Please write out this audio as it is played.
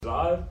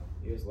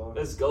years long.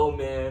 Let's go,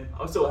 man.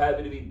 I'm so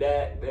happy to be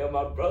back, man.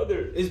 My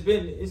brother. It's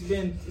been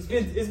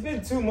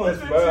 2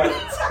 months,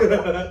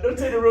 bro. Don't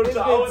take the real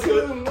time. I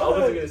wasn't months.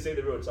 gonna say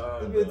the real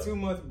time. It's been 2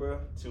 months, bro.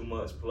 2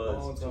 months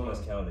plus. Long 2 months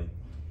time. counting.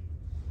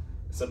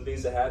 Some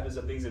things have happened,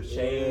 some things have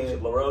changed. Yeah.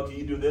 Laurel, can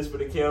you do this for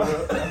the camera?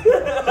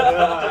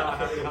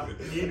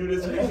 Can you do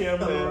this for the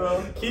camera,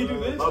 Laurel? Can you do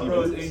this? My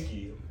bro's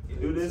inky. You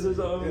do this or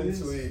something? Good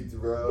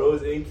tweaked, bro.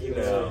 Bro's inky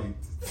now.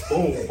 Tweaked.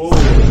 Boom, boom.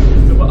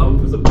 I'm gonna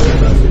put some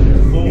bulldogs in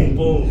there. Boom,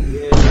 boom.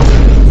 Yeah.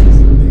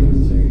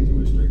 Things change, you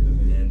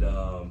restricted me. And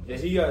Yeah,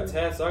 he got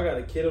tats. So I got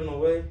a kid on the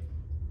way.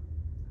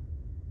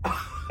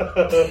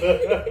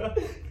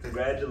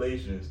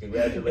 Congratulations. You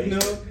know,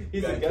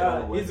 he's Got a a kid guy.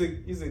 on the way.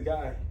 He's a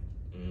guy.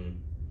 Mm.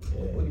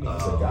 Yeah. What do you mean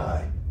he's a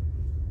guy?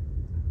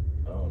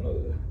 I don't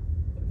know.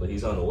 But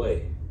he's on the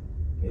way.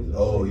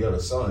 Oh, you're the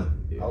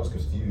son. Yeah. I was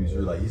confused.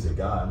 You're like, he's a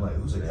guy. I'm like,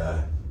 who's a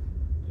guy?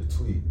 Your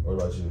tweet. What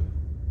about you?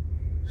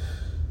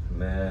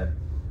 Man.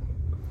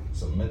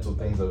 Some mental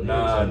things over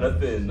Nah,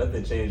 here.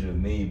 nothing changed with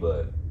me,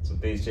 but some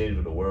things changed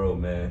with the world,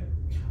 man.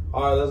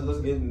 All right, let's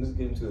get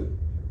into it.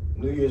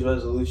 New Year's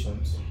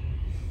resolutions.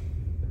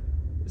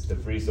 It's to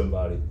free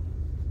somebody.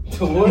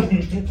 To what?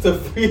 To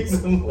free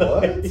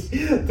somebody.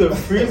 What? To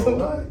free What?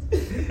 somebody.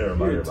 Never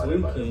mind. You're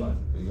tweaking.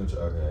 You gonna try?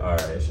 Okay. All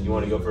right, you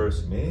want to go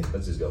first? Me?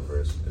 Let's just go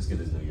first. Let's get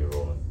this new year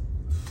rolling.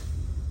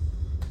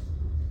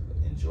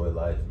 Enjoy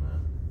life,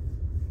 man.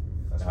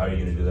 That's How are you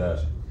gonna do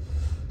that?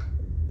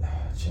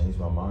 Change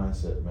my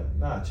mindset, man.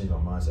 Not change my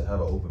mindset.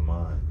 Have an open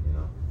mind. You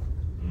know.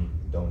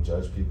 Don't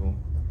judge people.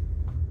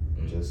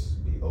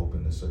 Just be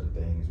open to certain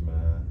things,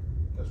 man.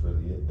 That's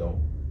really it.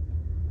 Don't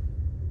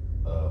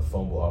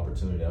fumble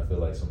opportunity. I feel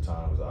like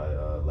sometimes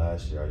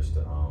last year I used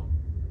to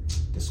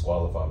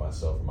disqualify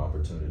myself from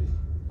opportunity.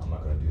 I'm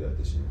not gonna do that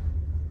this year.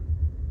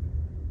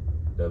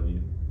 W.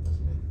 That's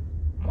me.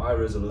 My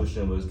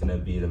resolution was gonna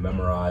be to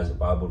memorize a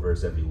Bible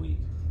verse every week.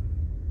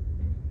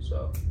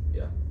 So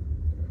yeah.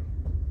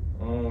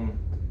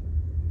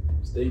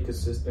 Stay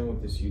consistent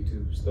with this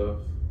YouTube stuff.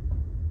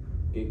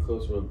 Get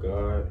closer with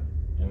God,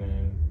 and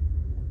then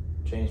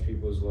change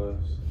people's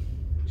lives.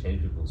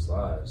 Change people's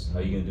lives. How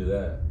you gonna do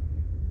that?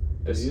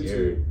 That's YouTube.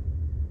 scary.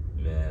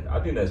 Man, I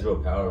think that's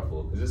real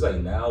powerful because it's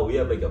like now we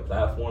have like a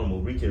platform where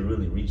we can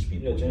really reach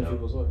people. Yeah, change you know?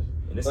 people's lives.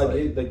 And it's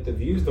Like the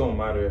views don't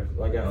matter.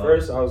 Like at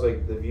first I was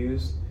like the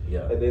views.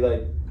 yeah. Like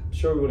they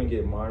sure we wouldn't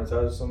get monetized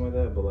or something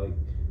like that, but like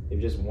if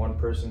just one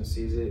person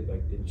sees it,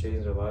 like it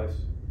changes their life.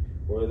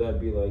 Whether that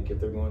be like if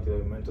they're going through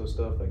like mental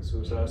stuff like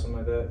suicide or something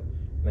like that,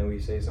 and then we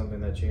say something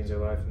that changed their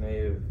life and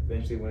they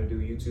eventually want to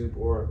do YouTube,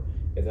 or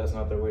if that's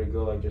not their way to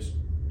go, like just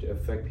to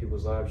affect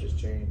people's lives, just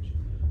change.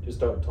 Just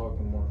start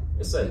talking more.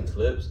 It's like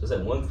clips. It's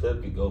like one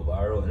clip could go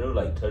viral and it'll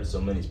like touch so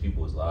many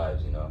people's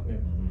lives, you know? Yeah.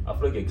 I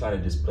feel like it kind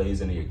of just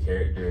plays into your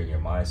character and your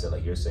mindset,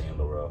 like you're saying,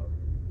 Laurel.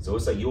 So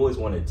it's like you always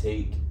want to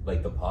take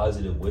like the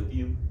positive with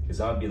you, because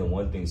that would be the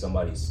one thing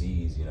somebody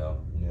sees, you know?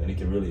 Yeah. And it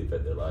can really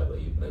affect their life,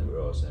 like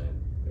we're all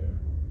saying. Yeah.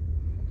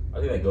 I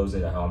think that goes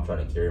into how I'm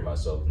trying to carry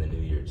myself in the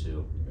new year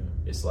too. Yeah.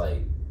 It's like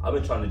I've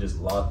been trying to just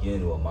lock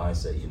into a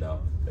mindset, you know?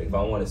 Like if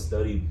I want to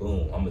study,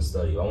 boom, I'm gonna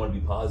study. If I want to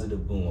be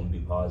positive, boom, I'm gonna be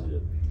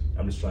positive.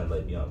 I'm just trying to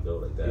like be on go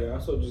like that. Yeah, I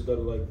also just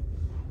gotta like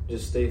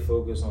just stay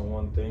focused on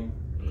one thing,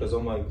 because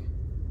I'm like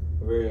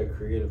a very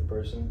creative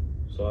person.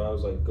 So I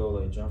was like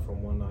jump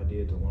from one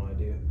idea to one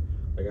idea.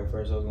 Like at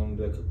first I was gonna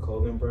do like a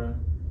clothing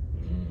brand,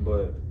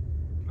 but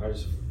I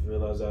just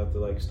realized I have to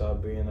like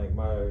stop being like,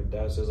 my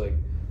dad says like,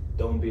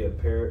 don't be a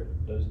parrot,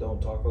 just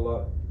don't talk a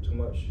lot too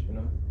much, you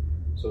know.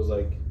 So it's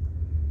like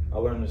I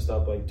learned to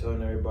stop like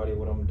telling everybody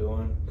what I'm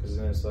doing, because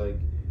then it's like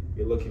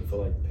you're looking for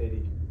like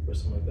pity or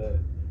something like that,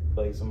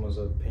 like someone's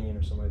opinion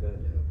or something like that.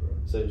 Yeah, bro.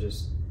 Instead of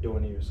just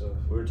doing it yourself.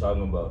 We were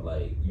talking about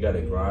like you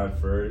gotta grind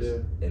first,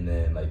 Yeah. and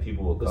then like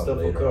people will The come stuff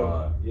will later come.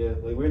 on. Yeah,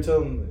 like we were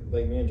telling,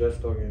 like me and Josh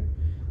were talking,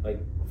 like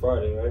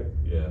Friday, right?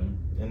 Yeah.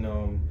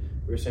 And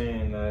we were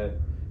saying that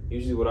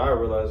usually what I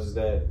realize is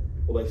that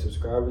with like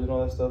subscribers and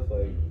all that stuff,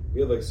 like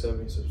we have like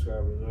 70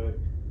 subscribers, right?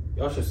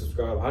 Y'all should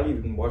subscribe. How do you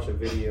even watch a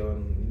video?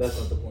 And that's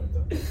not the point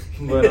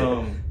though. But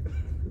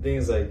the thing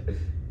is like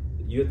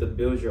you have to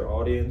build your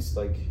audience,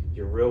 like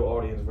your real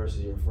audience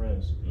versus your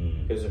friends,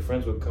 because your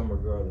friends would come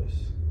regardless.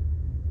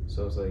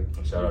 So it's like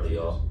Shout out to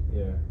y'all.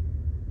 Yeah.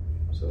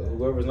 So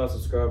whoever's not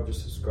subscribed,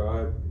 just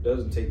subscribe. It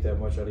doesn't take that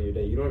much out of your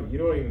day. You don't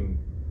even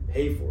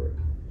pay for it.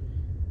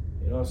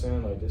 You know what I'm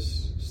saying? Like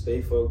just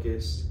stay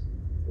focused,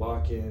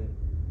 lock in,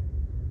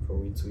 before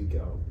we tweak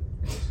out.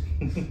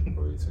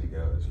 Before you tweak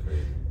out, it's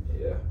crazy.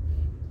 Yeah.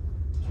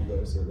 What you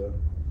guys say though?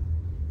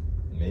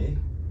 Me?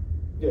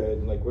 Yeah,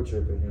 and like what's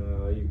your opinion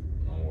on you?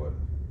 On what?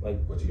 Like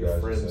What you your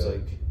guys friends,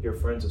 said. like your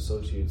friends,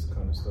 associates,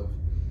 kind of stuff.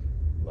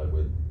 Like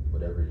with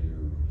whatever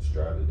you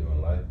strive to do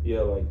in life?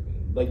 Yeah,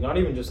 like not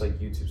even just like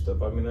YouTube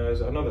stuff. I mean, I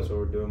know that's what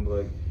we're doing, but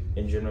like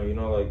in general, you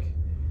know, like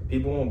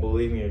people won't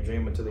believe in your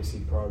dream until they see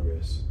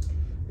progress.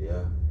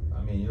 Yeah.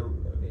 I mean,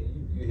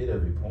 you hit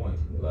every point.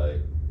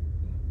 Like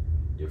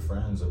your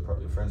friends or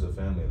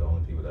family are the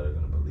only people that are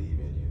gonna believe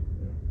in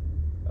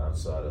you.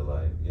 Outside of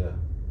like,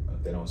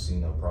 if they don't see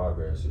no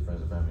progress, your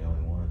friends and family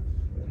only one.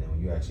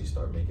 when you actually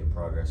start making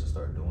progress and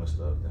start doing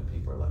stuff, then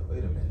people are like,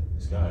 wait a minute,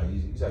 this guy,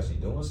 he's actually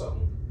doing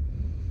something.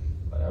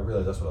 Like, I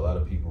realize that's what a lot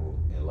of people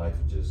in life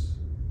just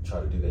try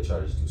to do. They try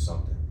to just do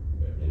something,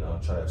 you know,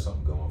 try to have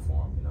something going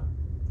for them, you know.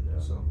 Yeah.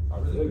 So I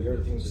really like agree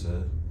with what you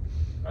said.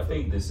 I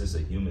think this is a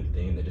human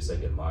thing that just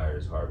like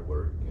admires hard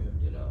work.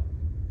 You know,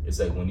 it's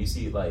like when you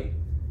see like,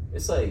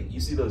 it's like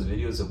you see those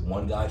videos of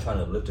one guy trying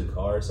to lift a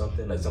car or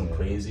something, like something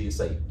crazy. It's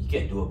like he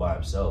can't do it by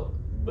himself,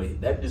 but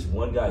that just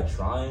one guy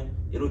trying,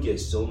 it'll get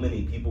so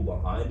many people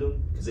behind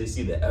him because they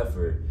see the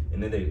effort,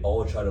 and then they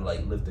all try to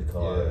like lift the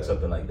car or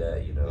something like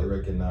that. You know, they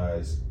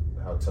recognize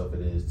how tough it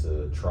is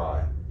to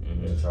try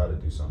to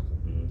do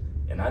something.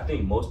 And I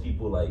think most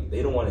people, like,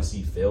 they don't want to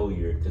see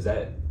failure because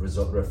that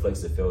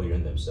reflects the failure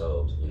in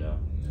themselves, you know?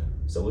 Yeah.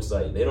 So it's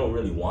like they don't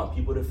really want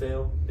people to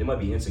fail. They might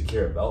be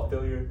insecure about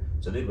failure,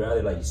 so they'd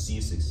rather like see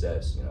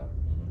success, you know?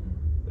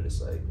 But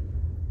it's like,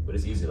 but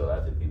it's easy to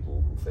laugh at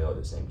people who fail at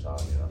the same time,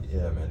 you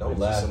know? Yeah, man, don't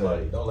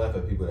laugh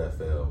at people that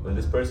fail. But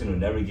this person who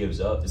never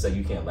gives up, it's like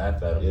you can't laugh at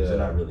them because they're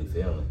not really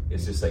failing.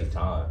 It's just like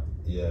time.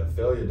 Yeah,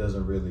 failure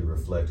doesn't really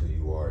reflect who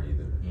you are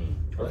either.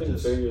 I think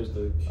failure is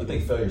the key. I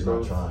think failure's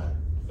not trying.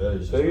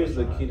 Failure is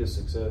the key to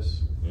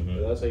success.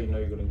 That's how you know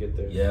you're gonna get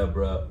there. Yeah,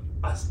 bro.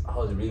 I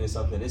was reading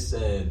something. It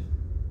said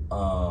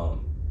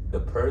the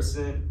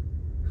person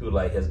who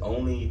like has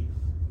only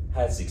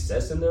had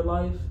success in their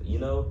life, you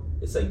know,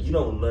 it's like you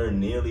don't learn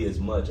nearly as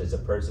much as a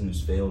person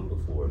who's failed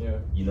before. Yeah.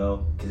 You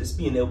know, because it's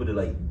being able to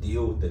like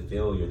deal with the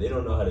failure. They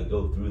don't know how to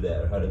go through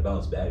that or how to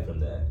bounce back from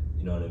that.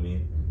 You know what I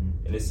mean?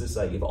 And it's just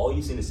like if all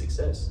you've seen is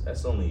success,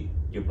 that's only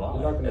you're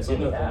blind. You're not that's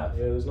gonna only nothing. half.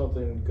 Yeah, there's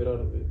nothing good out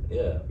of it.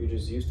 Yeah. You're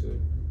just used to it.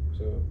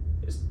 So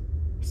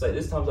it's like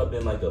this times I've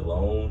been like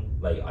alone,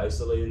 like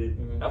isolated.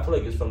 I feel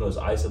like it's from those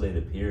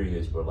isolated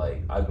periods where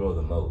like I grow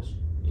the most,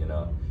 you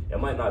know. It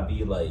might not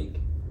be like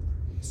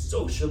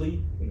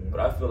socially,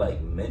 but I feel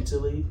like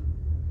mentally,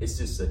 it's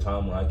just a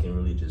time where I can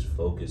really just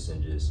focus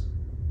and just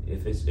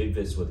if it's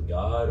with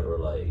God or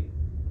like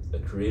a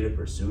creative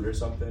pursuit or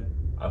something,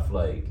 I feel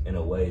like in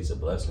a way it's a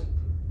blessing.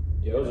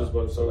 Yeah, I was just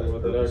about to talk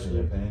about that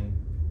actually.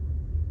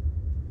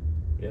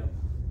 Yeah.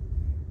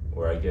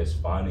 Or I guess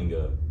finding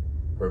a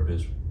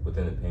purpose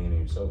within the pain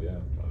in yourself, yeah.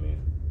 I mean.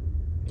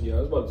 Yeah, I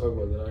was about to talk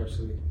about that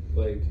actually.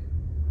 Like,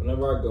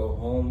 whenever I go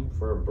home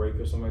for a break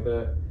or something like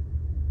that,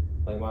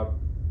 like my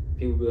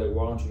people be like,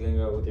 why don't you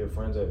hang out with your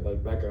friends at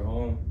like back at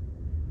home?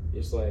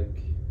 It's like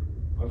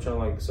I'm trying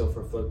to like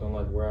self-reflect on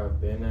like where I've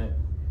been at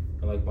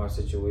and like my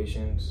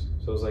situations.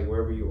 So it's like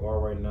wherever you are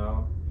right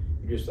now,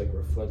 you just like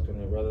reflect on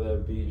it, rather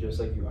that be just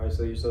like you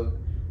isolate yourself.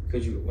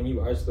 Because when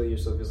you isolate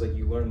yourself, it's like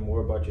you learn more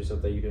about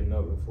yourself that you didn't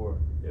know before.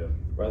 Yeah.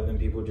 Rather than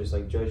people just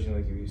like judging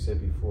like you said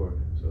before.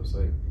 So it's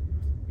like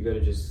you gotta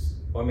just.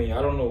 I mean,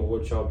 I don't know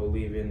what y'all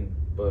believe in,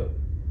 but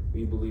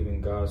we believe in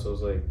God. So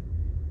it's like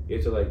you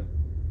have to like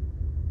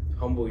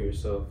humble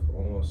yourself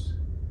almost.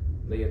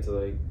 You have to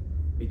like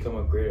become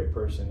a greater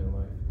person in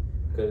life,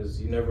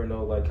 because you never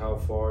know like how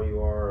far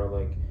you are or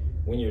like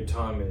when your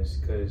time is.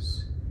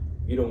 Because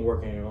you don't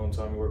work in your own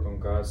time, you work on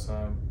God's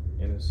time,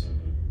 and it's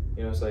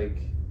you know it's like.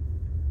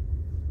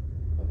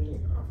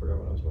 I forgot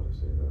what I was about to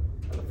say though.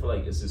 I feel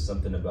like it's just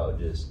something about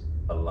just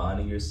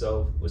aligning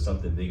yourself with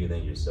something bigger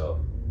than yourself.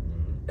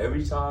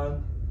 Every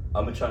time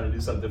I'm trying to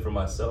do something for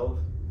myself,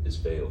 it's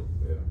failed.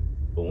 Yeah.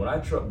 But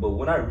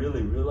when I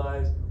really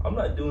realize I'm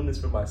not doing this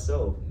for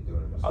myself,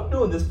 I'm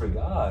doing this for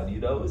God.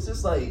 You know, it's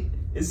just like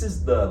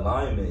the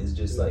alignment is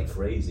just like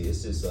crazy.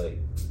 It's just like,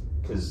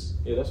 cause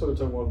that's what we were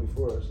talking about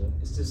before. Actually,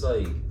 it's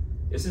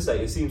just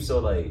like it seems so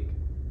like.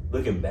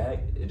 Looking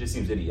back, it just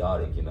seems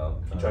idiotic, you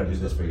know. You're trying to do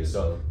this for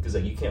yourself because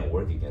like you can't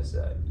work against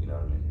that, you know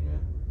what I mean?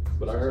 Yeah.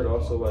 But I heard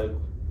also like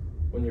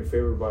when you're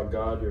favored by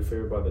God, you're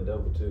favored by the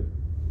devil too.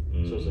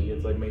 So it's like you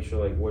have to like make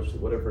sure like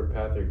whatever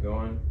path you're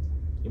going,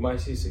 you might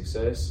see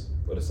success,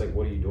 but it's like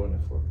what are you doing it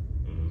for?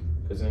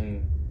 Because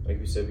then, like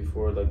we said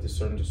before, like there's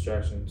certain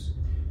distractions.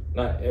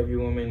 Not every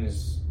woman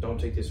is. Don't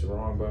take this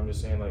wrong, but I'm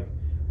just saying like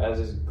as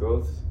this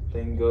growth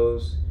thing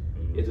goes,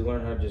 you have to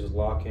learn how to just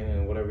lock in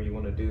and whatever you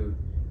want to do.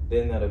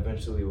 Then that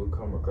eventually will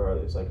come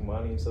regardless. Like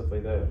money and stuff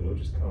like that will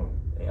just come.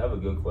 Hey, I have a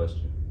good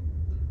question.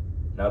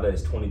 Now that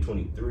it's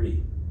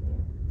 2023,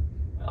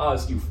 I'll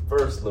ask you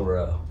first,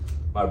 Laurel,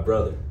 my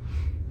brother.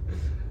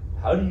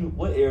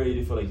 What area do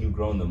you feel like you've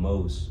grown the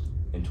most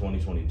in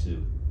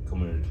 2022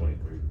 coming into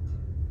 23?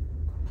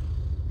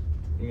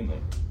 You mean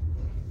like?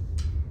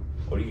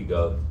 Or you can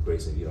go,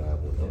 Grace, if you don't have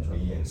one.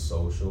 Being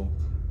social.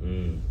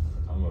 I'm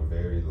a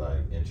very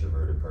like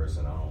introverted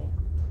person.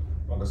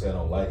 I'm not gonna say I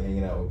don't like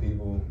hanging out with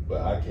people,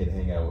 but I can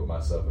hang out with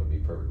myself and be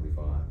perfectly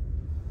fine.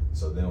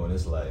 So then when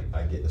it's like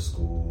I get to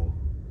school,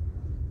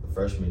 the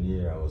freshman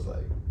year I was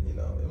like, you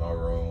know, in my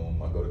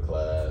room, I go to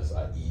class,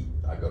 I eat,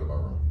 I go to my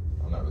room.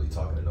 I'm not really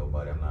talking to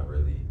nobody. I'm not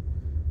really,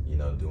 you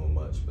know, doing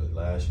much. But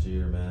last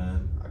year,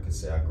 man, I can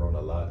say I've grown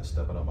a lot,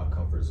 stepping out my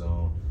comfort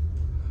zone,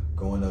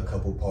 going to a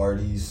couple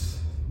parties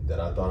that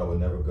I thought I would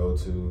never go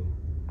to,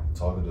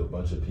 talking to a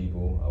bunch of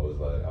people I was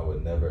like I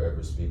would never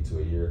ever speak to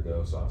a year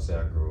ago. So I'd say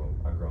I've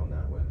grown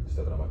that way,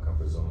 stepping out my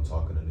comfort zone,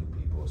 talking to new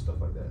people and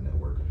stuff like that,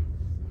 networking.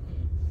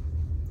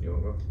 You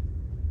wanna go?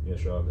 Yeah,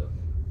 sure, I'll go.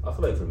 I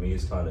feel like for me,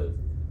 it's kind of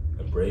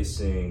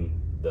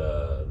embracing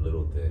the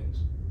little things,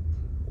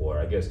 or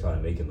I guess kind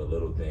of making the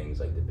little things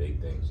like the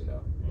big things, you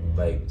know?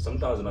 Like,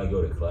 sometimes when I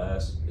go to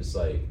class, it's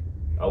like,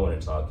 I want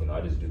to talk, you know,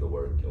 I just do the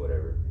work and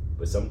whatever.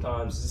 But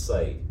sometimes it's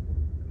like,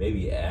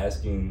 maybe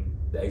asking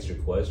the extra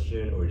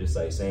question, or just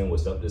like saying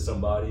what's up to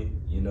somebody,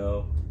 you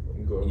know?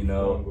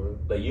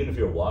 Like even if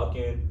you're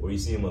walking, or you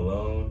see him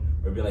alone,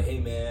 or be like, hey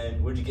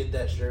man, where'd you get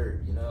that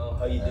shirt? You know,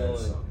 how you doing?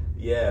 Something.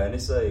 Yeah, and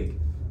it's like,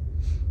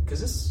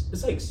 cause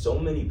it's like so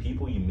many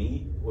people you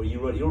meet, or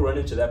you'll run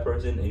into that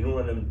person and you don't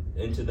run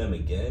into them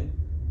again.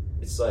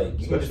 It's like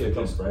you can just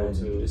become friends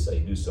and you can just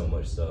like do so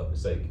much stuff.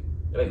 It's like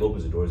it like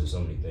opens the doors to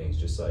so many things.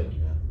 Just like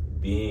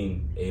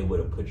being able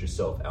to put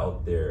yourself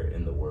out there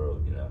in the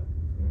world, you know,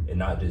 and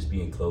not just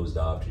being closed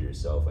off to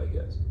yourself, I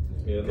guess.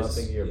 Yeah, not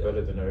thinking you're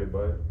better than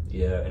everybody.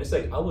 Yeah, and it's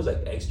like I was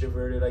like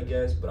extroverted, I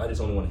guess, but I just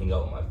only want to hang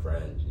out with my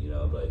friends, you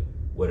know, like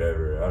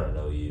whatever, I don't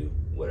know you,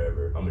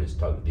 whatever. I'm gonna just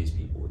talk to these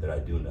people that I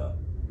do know.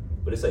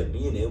 But it's like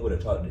being able to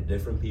talk to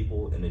different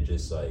people and to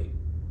just like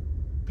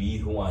be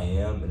who I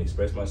am and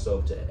express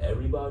myself to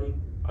everybody.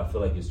 I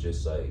feel like it's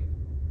just like,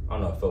 I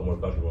don't know, I felt more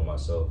comfortable with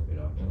myself, you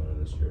know,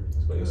 this year.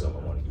 It's like it's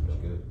something I want to keep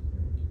doing.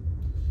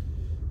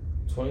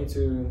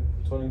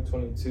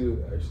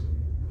 2022, actually,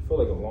 I feel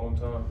like a long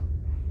time.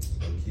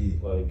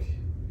 Like,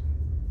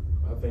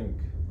 I think,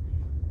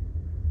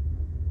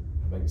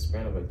 like, a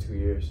span of like 2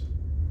 years.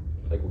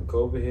 Like, when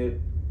COVID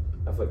hit,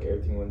 I feel like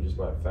everything went just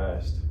by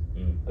fast.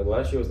 Like,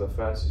 last year was the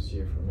fastest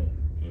year for me.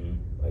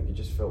 Like, it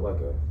just felt like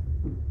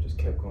just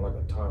kept going like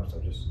a time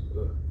stone. Just,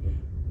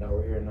 now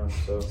we're here now.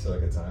 So it's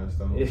like a time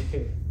stone? Yeah.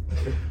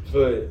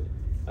 But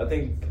I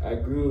think I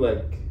grew,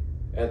 like,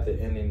 at the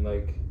ending,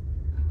 like,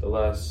 the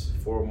last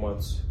 4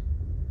 months.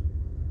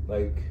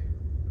 Like,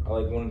 I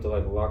like wanted to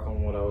like lock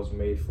on what I was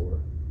made for.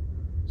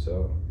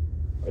 So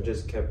I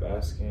just kept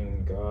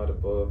asking God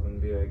above and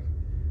be like,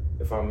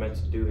 if I'm meant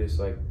to do this,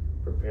 like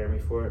prepare me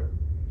for it.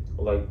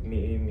 Or like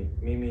meet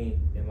me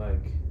in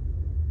like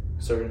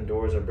certain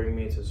doors, or bring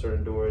me to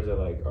certain doors that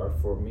like are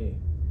for me.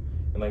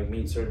 And like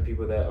meet certain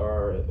people that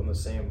are on the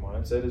same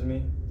mindset as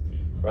me.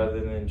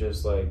 Rather than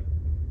just like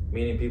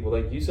meeting people.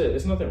 Like you said,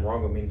 it's nothing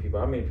wrong with meeting people.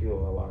 I meet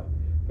people a lot.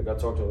 Like I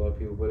talk to a lot of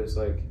people, but it's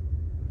like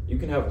you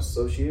can have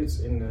associates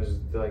and there's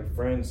like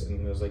friends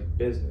and there's like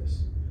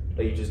business.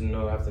 Like you just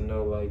have to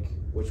know like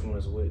which one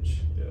is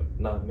which. Yeah.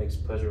 Not mix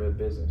pleasure with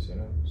business, you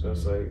know? So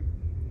it's like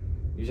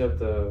you just have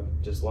to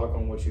just lock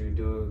on what you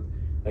do.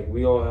 Like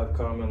we all have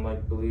common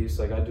like beliefs.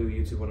 Like I do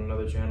YouTube on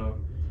another channel.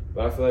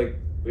 But I feel like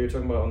we were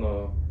talking about on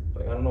the,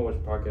 like I don't know which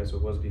podcast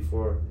it was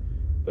before,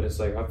 but it's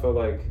like I felt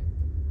like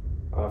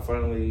I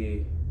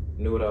finally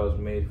knew what I was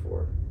made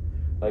for.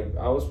 Like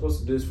I was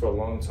supposed to do this for a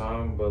long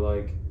time, but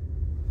like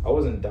I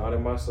wasn't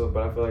doubting myself,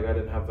 but I feel like I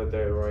didn't have like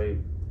that right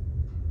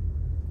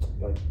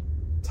like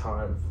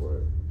time for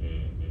it.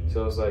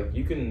 So it's like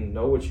you can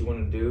know what you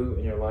want to do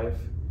in your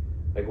life,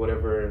 like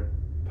whatever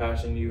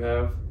passion you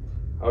have.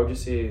 I would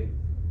just say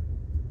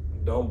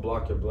don't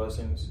block your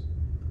blessings.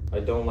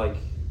 Like don't like,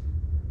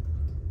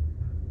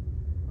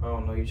 I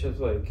don't know, you just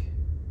like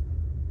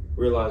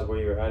realize where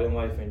you're at in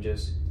life, and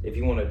just if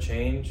you want to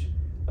change,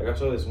 like I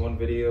saw this one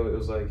video, it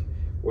was like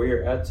where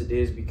you're at today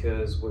is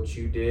because what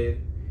you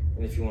did.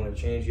 And if you want to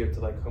change, you have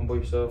to like humble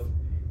yourself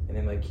and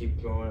then like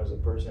keep growing as a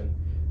person.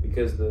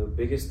 Because the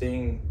biggest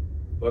thing,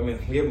 well, I mean,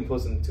 we haven't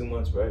posted in 2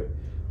 months, right?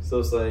 So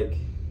it's like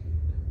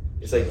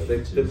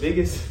the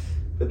biggest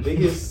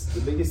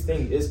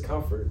thing is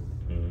comfort.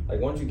 Like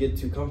once you get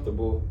too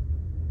comfortable,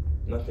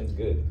 nothing's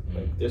good.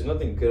 Like there's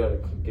nothing good out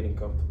of getting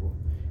comfortable.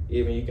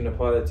 Even you can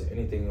apply that to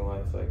anything in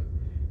life. Like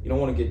you don't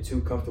want to get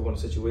too comfortable in a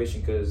situation,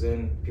 because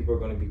then people are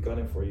going to be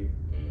gunning for you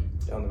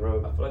down the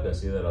road. I feel like I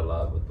see that a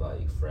lot with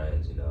like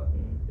friends, you know.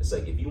 It's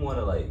like if you want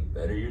to like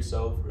better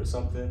yourself or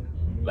something,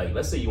 like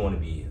let's say you want to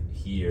be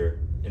here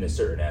in a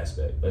certain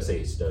aspect. Let's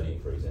say it's studying,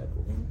 for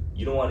example.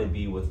 You don't want to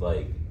be with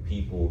like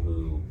people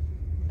who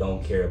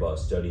don't care about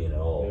studying at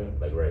all,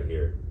 like right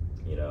here,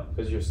 you know.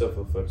 Because your stuff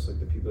affects like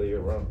the people that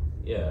you're around.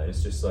 Yeah,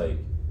 it's just like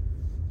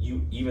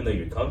you, even though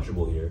you're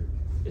comfortable here,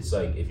 it's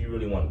like if you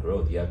really want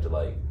growth, you have to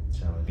like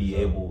be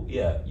able,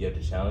 you have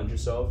to challenge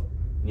yourself.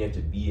 You have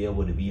to be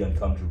able to be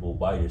uncomfortable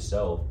by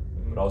yourself,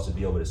 but also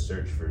be able to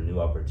search for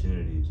new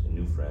opportunities and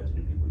new friends and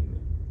new people you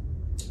meet.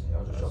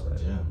 Y'all just dropping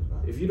gems,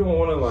 man. If you don't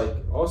want to like,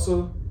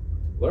 also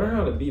learn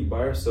how to be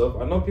by yourself.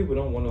 I know people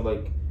don't want to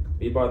like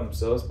be by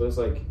themselves, but it's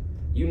like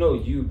you know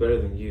you better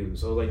than you.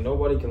 So like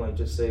nobody can like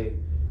just say,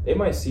 they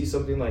might see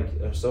something like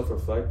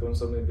self-reflect on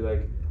something and be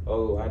like,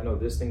 oh, I know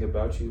this thing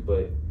about you,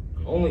 but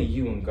only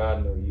you and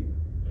God know you.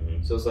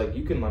 So it's like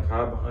you can like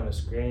hide behind a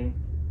screen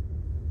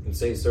and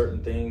say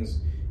certain things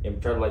and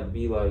try to like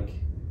be like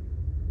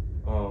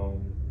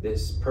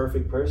this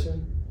perfect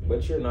person,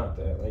 but you're not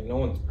that. Like no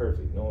one's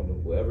perfect. No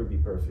one will ever be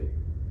perfect.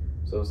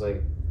 So it's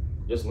like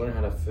just learn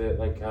how to fail.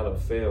 Like how to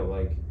fail.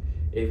 Like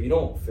if you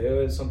don't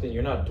fail at something,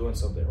 you're not doing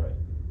something right.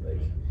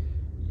 Like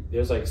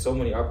there's like so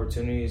many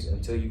opportunities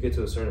until you get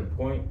to a certain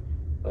point.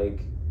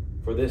 Like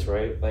for this,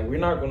 right? Like we're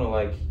not gonna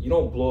like, you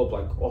don't blow up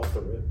like off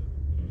the rip.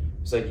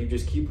 It's like you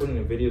just keep putting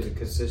in videos of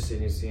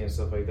consistency and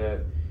stuff like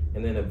that,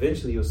 and then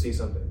eventually you'll see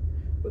something.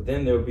 But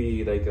then there'll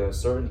be like a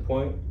certain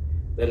point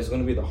that is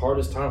going to be the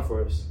hardest time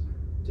for us.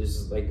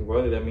 Just like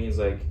whether that means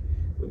like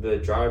the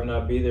drive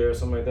not be there or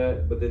something like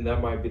that, but then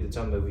that might be the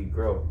time that we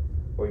grow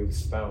or you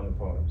expound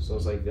upon. So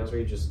it's like that's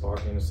where you just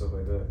sparking and stuff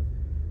like that.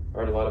 I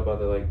heard a lot about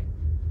that. Like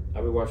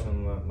I've been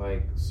watching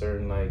like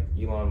certain like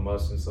Elon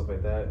Musk and stuff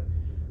like that.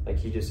 Like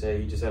he just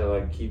had to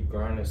like keep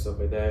grinding and stuff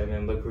like that, and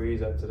then look where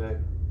he's at today.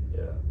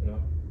 Yeah, you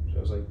know. So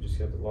it's like you just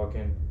have to lock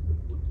in.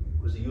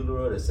 Was it you,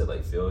 Laura, that said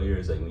like failure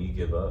is like when you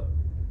give up?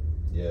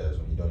 Yeah, it's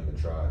when you don't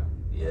even try.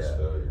 Yeah. That's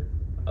failure.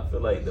 I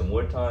feel like the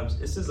more times,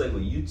 it's just like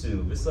with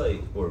YouTube, it's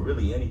like, or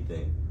really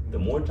anything, the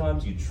more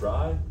times you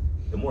try,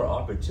 the more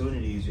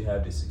opportunities you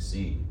have to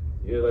succeed.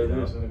 Yeah, like we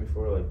were saying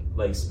before,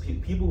 like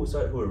people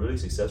who are really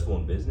successful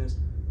in business,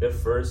 their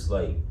first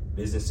like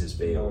businesses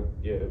fail.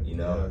 Yeah, you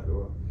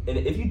know. And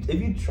if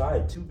you try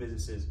 2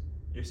 businesses,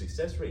 your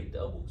success rate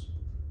doubles.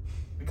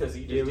 Because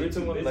you just we're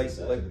talking like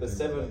the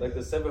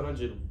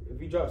 700.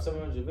 If you drop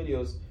 700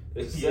 videos,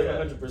 it's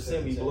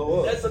 700% we blow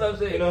up. That's what I'm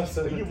saying. You know what I'm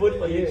saying? When you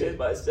multiply your chance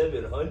by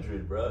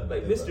 700, bro.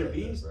 Like Mr.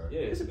 Beast,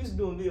 Mr. Beast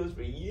doing videos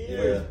for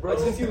years, bro.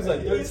 Since he was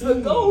like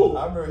 13.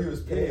 I remember he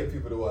was paying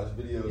people to watch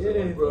videos.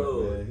 Yeah,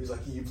 bro. Yeah. He was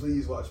like, "Can you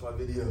please watch my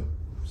video?" I'm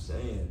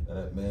saying. And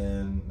that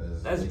man,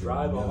 that's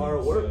drive and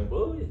hard work,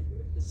 bro.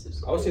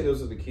 I would say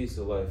those are the keys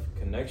to life: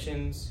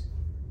 connections,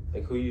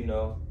 like who you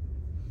know.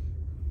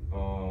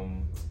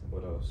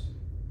 What else?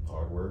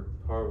 Hard work.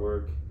 What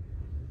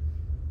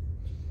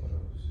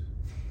else?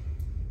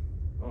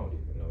 I don't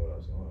even know what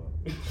else going on.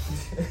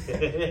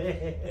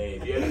 Hey,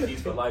 if you have the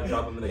keys for life,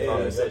 drop them in the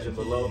comment section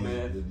below,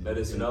 man. Let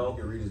us know. You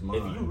can read his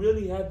mind. If you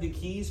really have the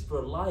keys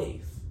for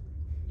life,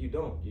 you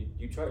don't.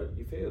 You tried it.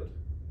 You failed.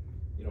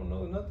 You don't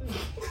know nothing.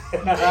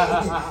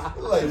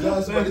 Like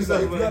John Smith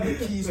said, if you have the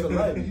keys for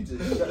life, you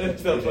just shut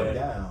it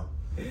down.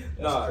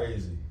 That's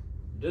crazy.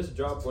 Just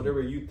drop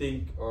whatever you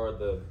think are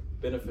the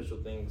beneficial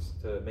things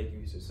to make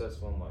you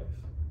successful in life.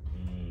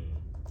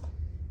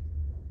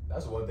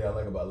 That's one thing I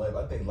like about life.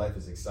 I think life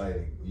is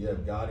exciting. You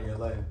have God in your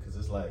life because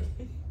it's like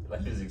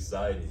life is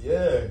exciting.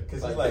 Yeah,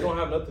 because it's like you don't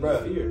have nothing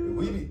to fear.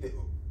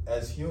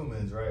 As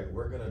humans, right?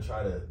 We're gonna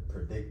try to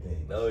predict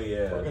things. Oh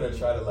yeah. We're gonna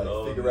try to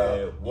figure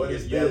out what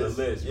is this. You have a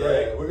list, right?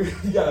 Yeah,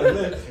 you got a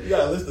list. You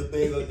got a list of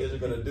things that you're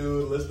gonna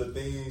do. List of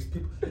things,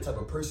 people, the type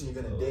of person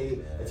you're gonna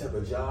date, the type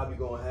of job you're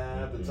gonna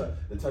have,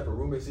 the type of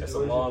roommate situation. That's a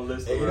long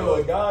list. And you know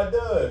what God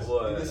does?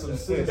 What? He gets some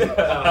sense.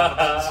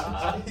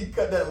 He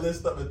cut that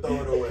list up and throw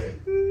it away.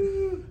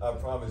 I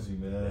promise you,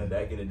 man.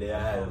 Back in the day, I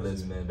had a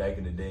list, man. Back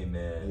in the day,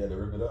 man. You had to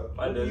rip it up.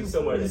 My dude's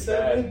somewhere in the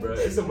trash, bro.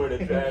 It's somewhere in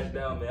the trash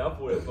now, man. I'm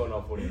going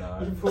on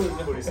 49.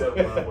 47,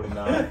 going on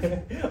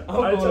 49. I'm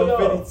going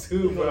on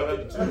 52,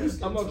 bro.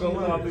 I'm not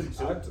going on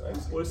 52.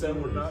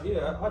 47, 49.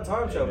 Yeah, I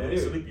time travel.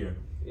 It's a leap year.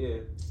 Yeah.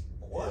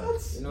 What?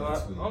 You know, I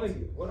was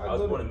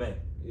born in May.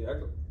 Yeah, I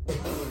go. He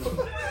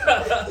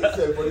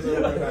said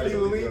 47, 49. You a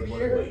leap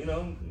year? You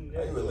know, you a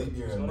leap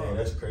year in May.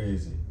 That's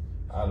crazy.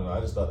 I don't know. I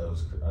just think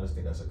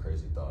that's a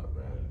crazy thought,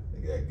 man.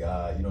 That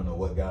God, you don't know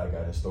what God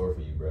got in store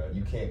for you, bro.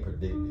 You can't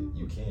predict it.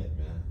 You can't,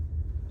 man.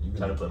 You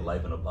try to put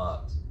life in a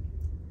box.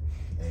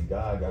 And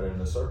God got it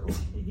in a circle.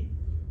 You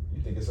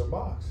think it's a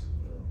box.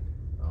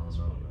 I don't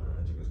know,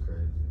 man. That was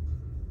crazy.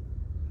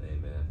 Hey,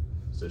 man.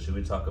 So should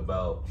we talk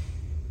about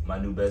my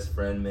new best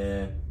friend,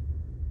 man?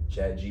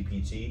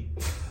 ChatGPT.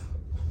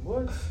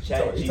 What?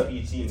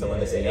 ChatGPT,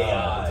 man. It's an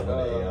AI.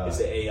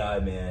 It's an AI,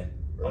 man.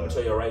 I'm gonna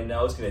tell you right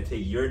now, it's gonna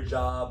take your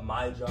job,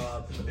 my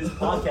job. This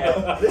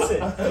podcast,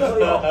 listen, I'm tell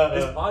y'all,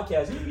 this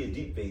podcast can be a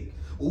deep fake.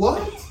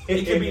 What?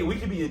 It can be. We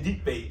can be a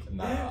deep fake.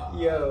 Nah.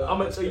 Yo, I'm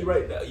gonna tell you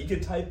right now. You can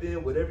type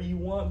in whatever you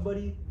want,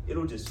 buddy.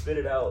 It'll just spit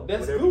it out.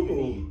 That's whatever Google.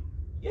 you need.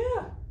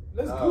 Yeah.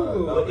 That's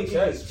Google. No, it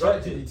can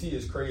ChatGPT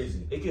is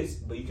crazy. It can,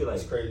 but you can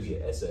like crazy. Be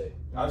an essay.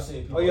 I've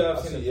seen people. I've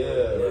seen it.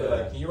 Yeah.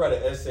 Like, can you write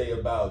an essay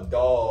about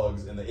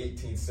dogs in the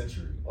 18th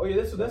century? Oh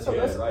yeah, that's how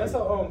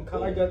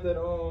Kai got that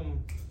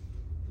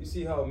You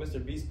see how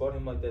Mr. Beast bought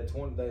him like that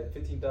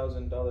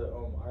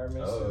 $15,000 Iron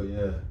Man suit? Oh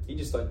yeah. He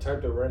just like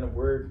typed a random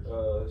word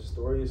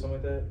story or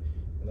something like that,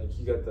 and like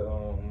he got the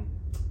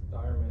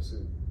Iron Man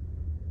suit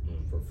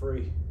for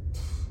free.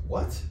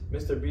 What?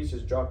 Mr. Beast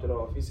just dropped it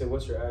off. He said,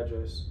 "What's your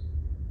address?"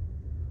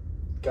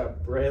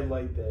 Got bread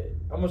like that.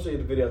 I'm gonna show you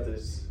the video after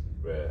this.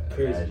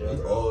 Crazy,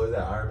 bro. Oh, is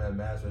that Iron Man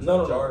mask?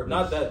 No,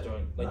 not that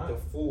joint. Like the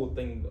full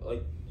thing.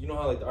 Like you know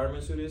how like the Iron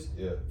Man suit is?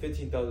 Yeah.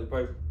 15,000.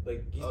 Probably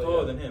like he's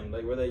taller than him.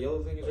 Like where that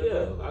yellow thing is.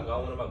 Yeah, I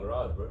got one in my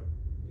garage, bro.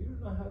 You do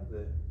not have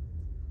that.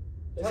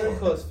 That joint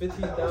costs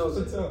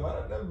 15,000.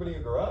 I've never been in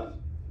your garage.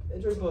 That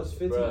joint costs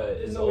 15.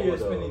 There's no way you're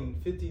spending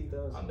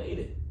 15,000. I made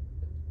it.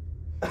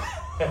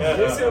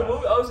 They said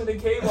movie. I was in the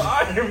cave with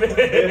Iron Man.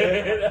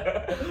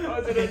 I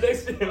was in the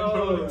next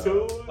movie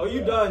too. Oh,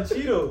 you Don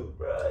Cheeto,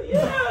 bro?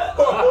 Yeah.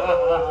 I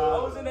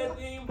was in that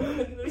thing, bro.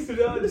 You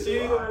Don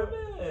Cheeto.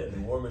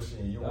 War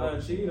Machine. You Don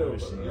Cheeto.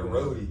 You're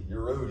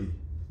Rhodey.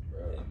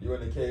 Bro. You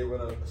in the cave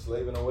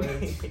slaving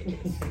away?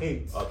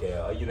 Okay,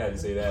 you didn't have to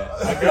say that.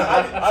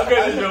 I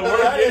couldn't even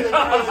working.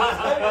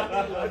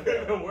 I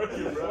couldn't even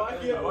working, bro. Why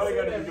you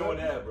gotta be doing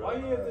that, bro? Why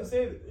you have to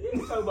say that?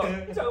 You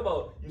talk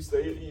about you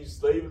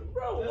slave,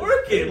 bro.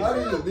 Working. I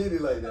didn't mean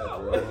it like that,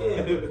 bro. I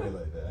didn't mean it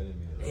like that.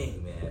 Hey,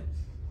 man.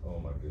 Oh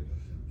my goodness.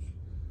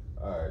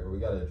 All right, well, we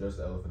gotta address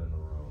the elephant in the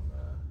room,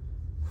 man.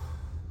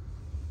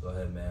 Go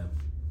ahead, man.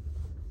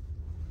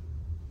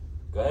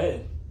 Go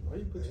ahead. Why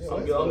you put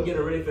I'm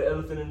getting ready for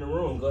elephant in the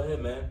room. Go ahead,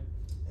 man.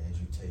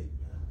 Andrew Tate,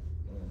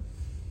 man.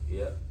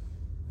 Yep.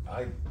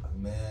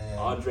 Man.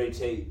 Andre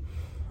Tate.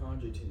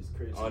 Andre Tate is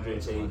crazy. Andre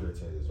Tate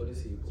is what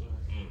is he?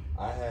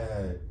 I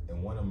had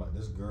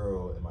this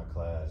girl in my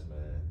class,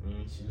 man.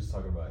 She was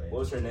talking about Andrew. What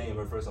was her name?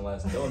 Her first and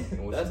last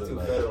name? That's too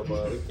federal,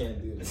 bro. We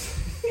can't do this.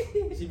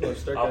 She gonna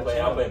strike I'm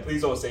playing.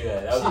 Please don't say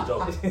that. That was a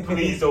joke.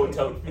 Please don't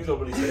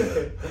really say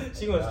that.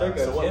 She gonna strike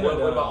so what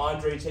about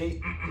Andre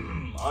Tate?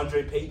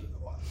 Andre Tate?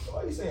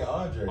 Why are you saying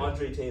Andre?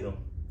 Andre Tatum.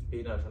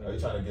 He not trying to. Are you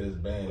trying to get his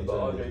band?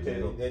 Andre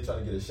Tatum. They're trying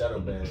to get a shadow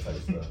band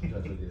type stuff.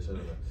 Trying to get a shadow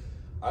band.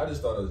 I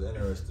just thought it was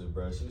interesting,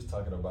 bro. She was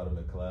talking about him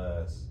in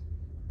class,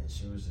 and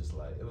she was just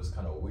like, it was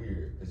kind of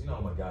weird because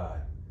I'm a guy,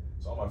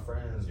 so all my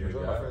friends,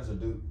 my friends are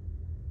dude.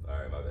 All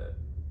right, my bad.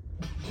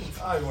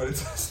 I don't want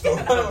to tell the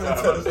story. I don't want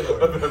to tell the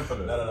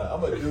story. No.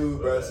 I'm a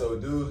dude, bro. So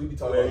dudes, we be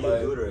talking about like.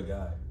 Are you a dude or a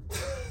guy?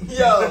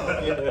 Yo,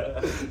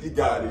 you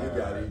got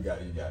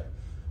it.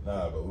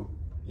 Nah,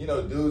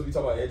 but dudes, we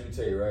talk about Andrew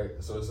Tate, right?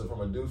 So it's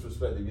from a dude's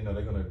perspective,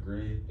 they're gonna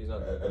agree. They're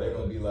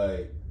gonna be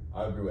like,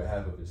 I agree with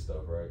half of his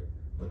stuff, right?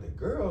 But the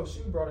girl,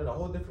 she brought in a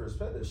whole different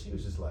perspective. She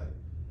was just like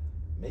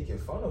making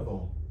fun of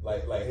him,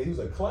 like he was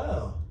a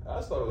clown. I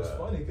just thought it was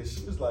funny because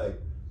she was like,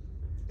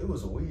 it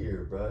was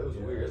weird, bro. It was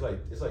weird.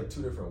 It's like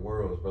two different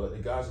worlds, bro. Like the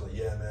guys are like,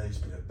 yeah, man, you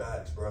spinning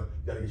facts, bro. You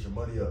gotta get your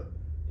money up.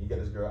 And you got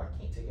this girl, I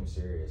can't take him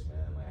serious,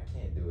 man. Like I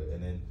can't do it.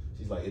 And then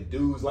she's like, if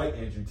dudes like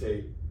Andrew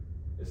Tate,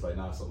 it's like,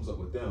 nah, something's up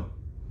with them.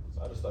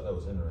 So I just thought that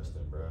was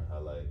interesting, bro. How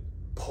like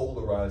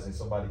polarizing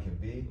somebody can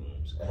be,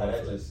 and how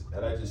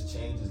that just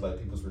changes like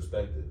people's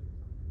perspective.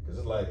 Cause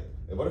it's like,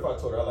 what if I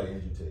told her I like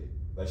Andrew Tate?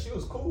 Like she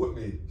was cool with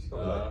me. She's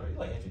gonna be like, you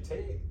like Andrew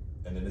Tate?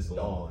 And then it's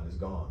gone. It's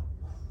gone.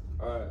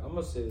 All right, I'm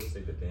gonna say this.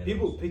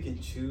 People pick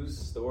and choose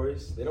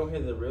stories. They don't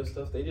hear the real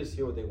stuff. They just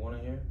hear what they want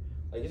to hear.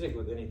 Like it's like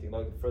with anything.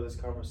 Like for this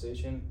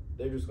conversation,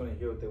 they're just gonna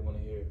hear what they want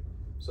to hear.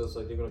 So it's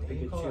like they're gonna pick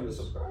and choose.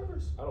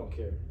 Subscribers? I don't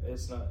care.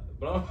 It's not.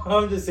 But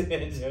I'm just saying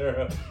in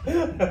general.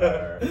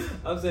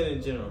 I'm saying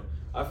in general.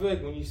 I feel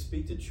like when you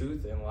speak the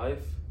truth in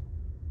life,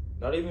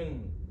 not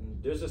even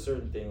there's a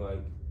certain thing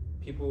like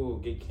people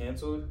get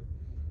canceled,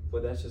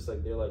 but that's just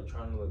like they're like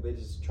trying to they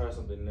just try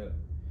something new.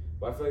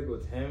 But I feel like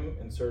with him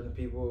and certain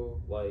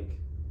people like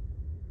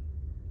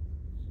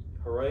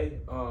Hooray,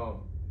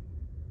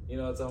 you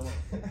know what I'm talking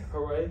about?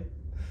 Hooray.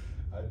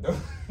 I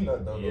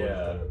don't know.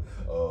 Yeah.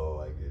 Oh,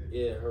 I get it.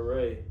 Yeah,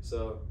 hooray.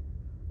 So,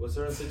 with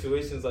certain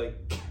situations like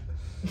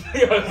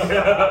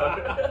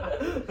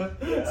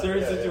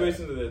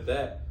situations like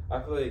that, I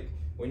feel like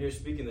when you're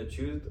speaking the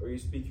truth or you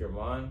speak your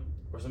mind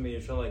or something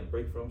you're trying to like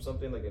break from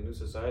something like a new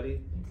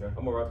society. Okay.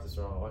 I'm gonna wrap this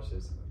around. Watch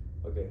this.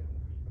 Okay.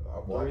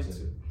 I'm watching.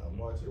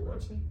 You're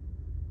watching?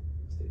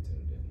 Stay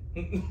tuned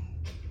in.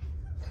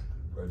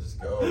 Bro, just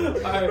go.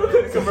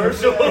 Alright,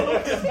 commercial.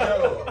 Just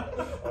go.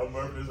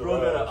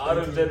 Bro, got an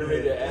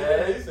auto-generated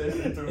ad.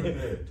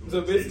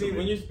 So basically,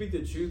 when you speak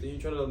the truth and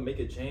you're trying to make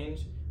a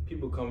change,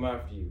 people come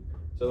after you.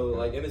 So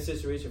like in the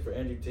situation for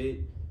Andrew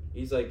Tate,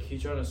 he's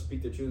trying to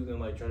speak the truth and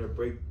like trying to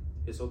break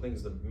his whole thing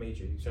is the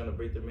matrix. He's trying to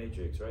break the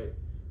matrix, right?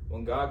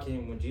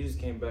 When Jesus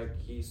came back,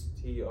 he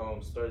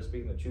started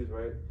speaking the truth,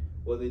 right?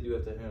 What did they do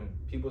after him?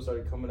 People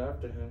started coming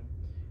after him.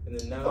 And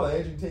then now, you call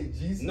Andrew Tate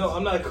Jesus? No,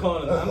 I'm not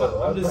calling him.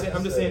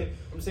 I'm just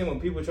saying when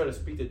people try to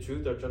speak the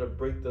truth or try to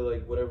break the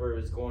like whatever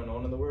is going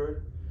on in the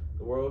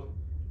world,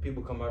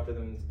 people come after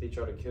them and they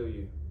try to kill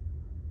you.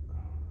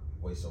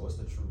 Wait, so what's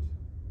the truth?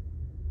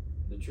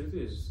 The truth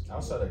is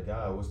outside of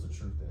God. What's the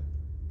truth then?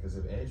 Because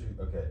if Andrew,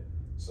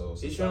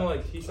 he's trying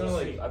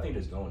to I think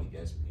just going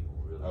against people.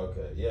 Really.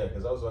 Okay, yeah,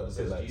 because I was about to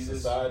say like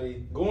Jesus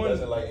society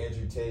doesn't like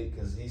Andrew Tate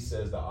because he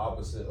says the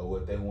opposite of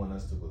what they want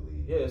us to believe.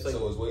 Yeah, it's like,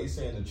 so is what he's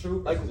saying the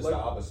truth? Like just the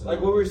opposite. Like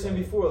what we were saying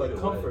before, like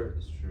comfort.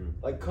 It's true.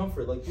 Like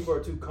comfort, like people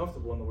are too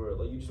comfortable in the world.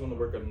 Like you just want to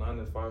work at 9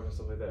 to 5 and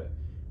stuff like that.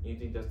 You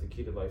think that's the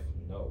key to life?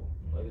 No,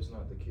 like it's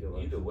not the key to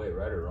life. Either way,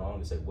 right or wrong,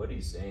 it's like what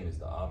he's saying is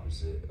the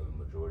opposite of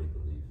majority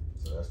belief.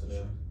 So that's the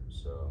truth.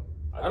 So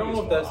I don't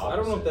know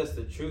if that's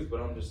the truth,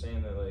 but I'm just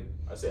saying that like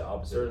I say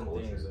opposite certain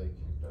things like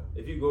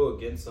if you go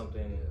against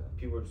something,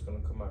 people are just gonna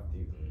come after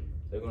you.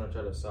 They're gonna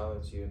try to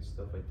silence you and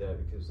stuff like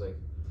that because like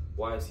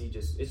why is he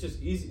just? It's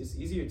just easy. It's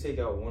easier to take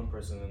out one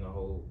person than the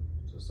whole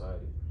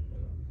society. You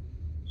know?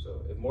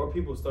 So if more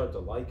people start to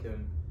like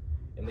him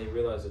and they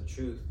realize the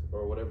truth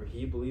or whatever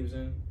he believes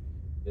in,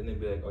 then they'd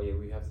be like, oh yeah,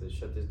 we have to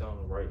shut this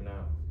down right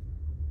now.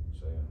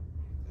 So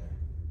yeah.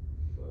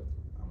 But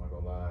I'm not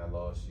gonna lie, I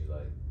lost you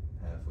like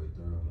halfway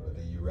through, but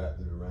then you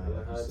wrapped it around. Yeah,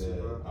 like you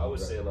said. I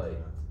would say like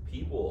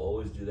people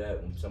always do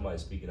that when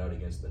somebody's speaking out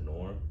against the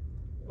norm.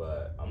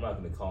 But I'm not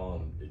gonna call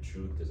him the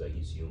truth because like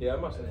he's human. Yeah,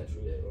 I'm not saying the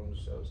truth. I'm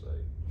just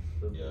like,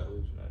 Yeah.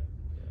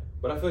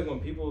 But I feel like when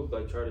people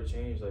like try to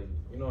change, like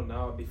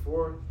now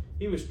before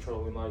he was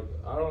trolling. Like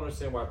I don't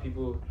understand why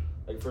people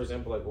like, for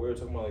example, like we were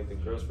talking about like the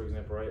girls, for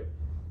example, right?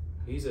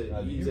 He's you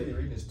be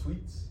reading his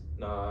tweets?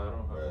 Nah, I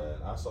don't.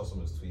 Bruh, I saw some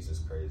of his tweets. It's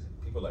crazy.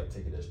 People like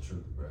take it as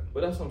truth, bro.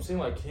 But that's what I'm saying.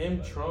 Like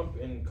him, Trump,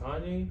 and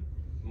Kanye,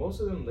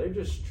 most of them they're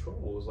just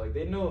trolls. Like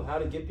they know how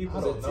to get people.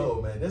 I don't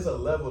know, man. There's a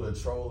level to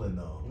trolling,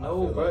 though.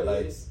 No, bro.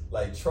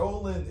 Like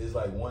trolling is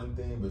like one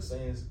thing, but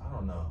saying I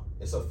don't know.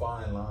 It's a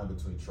fine line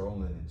between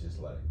trolling and just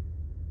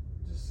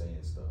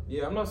saying stuff.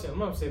 Yeah, I'm not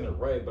saying they're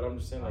right, but I'm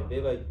just saying like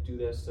they like do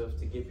that stuff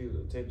to get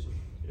people's attention.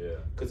 Yeah.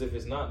 Because if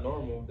it's not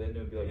normal, then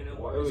they'll be like,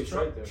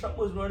 Trump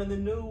was running the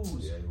news.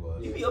 Yeah, he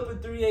was. He'd be up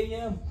at 3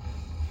 a.m.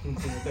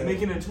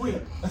 making a tweet.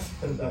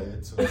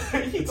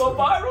 He go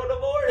viral in the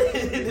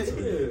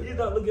morning. He's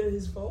not looking at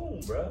his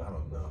phone, bro. I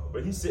don't know.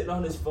 But he's sitting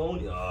on his phone.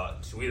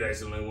 Tweet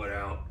accidentally went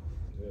out.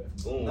 Yeah.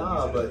 Boom.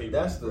 Nah, but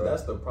that's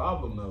the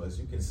problem though. Is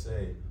you can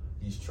say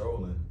he's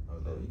trolling.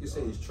 You can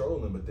say he's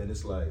trolling, but then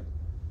it's like.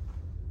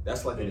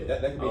 That's like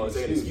that could be an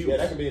excuse. Yeah,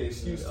 that could be an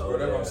excuse for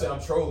whatever I'm saying.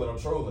 I'm trolling.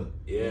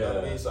 Yeah. You know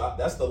what I mean? So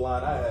that's the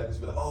line I have. Is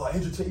be like,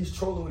 Andrew Tate, he's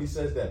trolling when he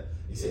says that.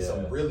 He says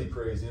something really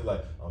crazy. He's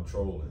like, I'm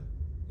trolling.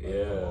 Like,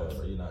 come on,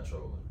 bro, you're not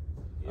trolling.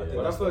 Yeah.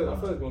 But I feel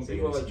like when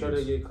people like try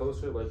to get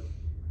closer, like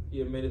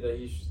he admitted that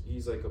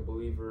he's like a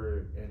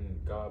believer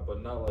in God,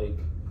 but not like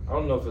I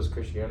don't know if it's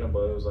Christianity,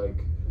 but it was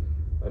like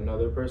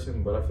another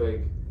person. But I feel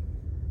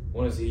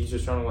like he's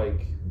just trying to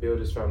like build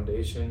his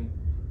foundation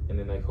and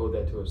then like hold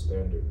that to a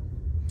standard.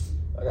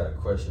 I got a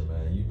question,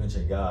 man. You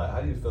mentioned God.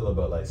 How do you feel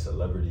about like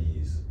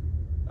celebrities?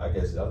 I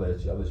guess I'll let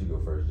you go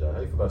first, John.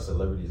 How do you feel about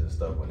celebrities and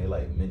stuff when they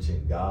like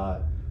mention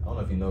God? I don't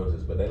know if you noticed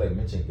this, but they like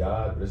mention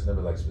God, but it's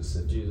never like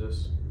specific.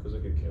 Jesus, because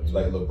it could cancel.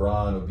 Like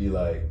LeBron would be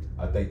like,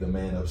 I think the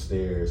man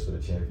upstairs for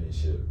the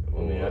championship. I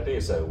mean, I think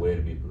it's like a way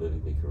to be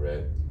politically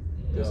correct.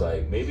 Because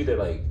like maybe they're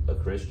like a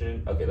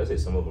Christian. Okay, let's say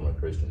some of them are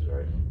Christians,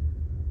 right?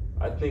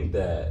 I think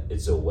that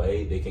it's a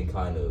way they can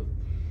kind of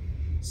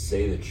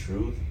say the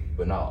truth,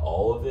 but not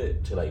all of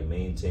it, to like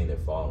maintain their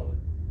following.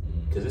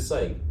 Because it's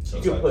like so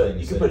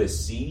you can put a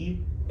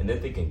seed and they're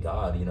thinking,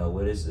 God,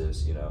 what is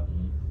this,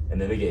 and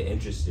then they get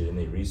interested and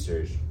they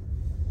research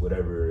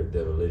whatever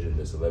the religion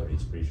the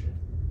celebrity's preaching,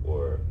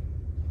 or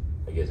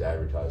I guess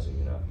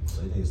advertising,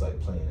 So you think it's like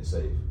playing it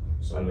safe?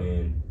 So I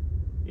mean,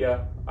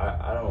 yeah,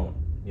 I don't.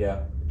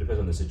 Yeah, it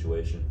depends on the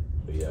situation,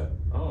 but yeah,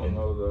 I don't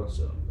know though.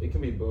 So it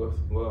can be both.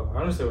 Well,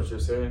 I understand what you're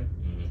saying,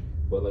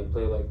 but like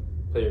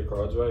play your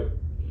cards right.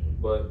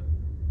 But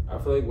I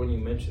feel like when you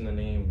mention the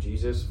name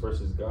Jesus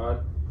versus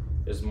God,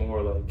 it's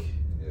more like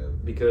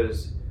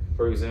because,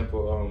 for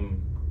example,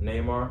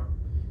 Neymar,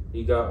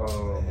 he got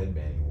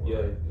headband.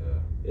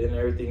 And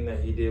everything that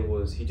he did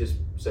was he just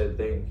said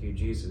thank you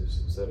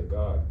Jesus instead of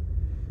God,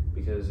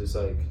 because it's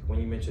like when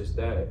you mention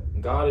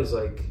that, God is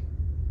like,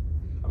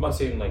 I'm not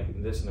saying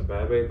like this in a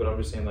bad way, but I'm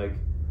just saying like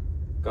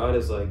God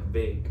is like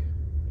vague.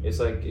 It's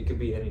like it could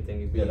be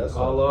anything. It could be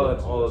Allah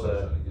and all of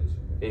that.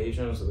 Yeah, he's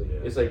trying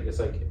to. It's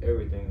like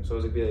everything. So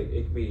it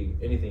could be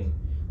anything.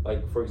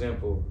 Like for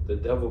example, the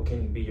devil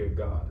can be your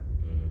God.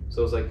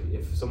 So it's like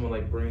if someone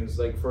like brings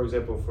like for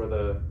example for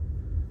the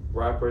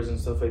rappers and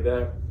stuff like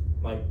that,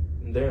 like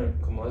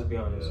come on, let's be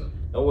honest.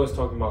 No one's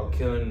talking about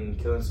killing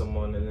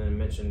someone and then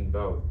mention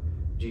about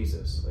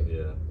Jesus. Like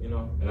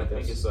and I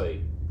think it's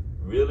like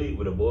really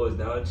what it boils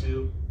down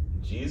to,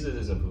 Jesus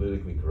isn't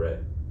politically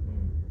correct,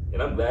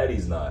 and I'm glad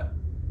he's not.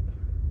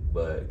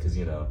 But because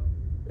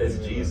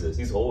it's Jesus,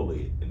 he's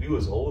holy. If he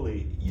was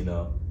holy, he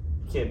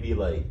can't be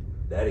like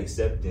that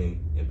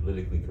accepting and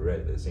politically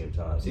correct at the same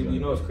time. See,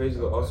 it's crazy,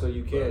 but also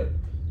you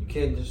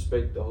can't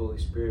disrespect the Holy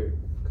Spirit,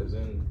 because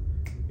then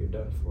you're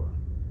done for.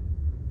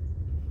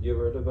 You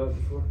ever heard about it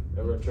before?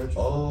 Ever in church?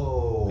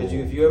 Oh, if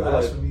you ever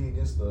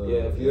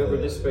if you ever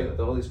disrespect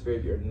the Holy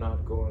Spirit, you're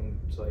not going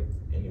to like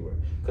anywhere,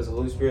 because the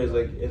Holy Spirit is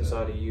like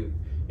inside of you.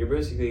 You're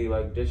basically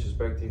like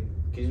disrespecting,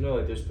 because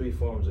like there's 3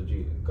 forms of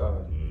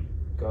God.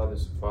 God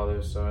is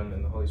Father, Son,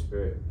 and the Holy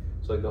Spirit.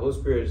 So like the Holy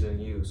Spirit is in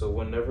you. So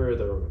whenever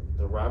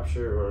the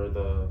rapture or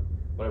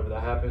whenever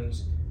that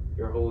happens,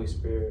 your Holy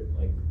Spirit,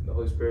 like the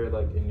Holy Spirit,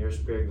 like in your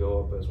spirit go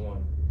up as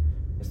one,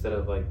 instead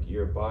of like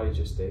your body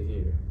just stay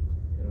here.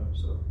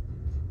 So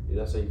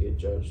that's how you get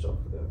judged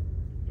off of that.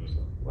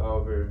 So,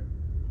 however,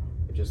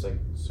 it's just like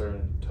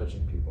certain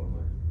touching people in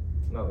life,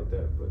 not like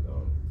that, but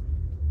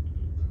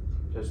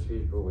touch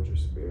people with your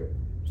spirit.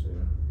 So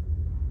yeah.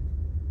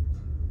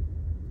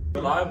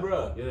 Live,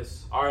 bro.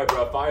 Yes. All right,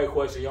 bro. Fire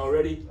question. Y'all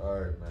ready? All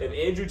right, man. If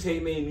Andrew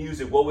Tate made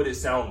music, what would it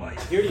sound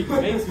like? He already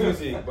makes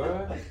music,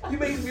 bro. He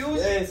makes music?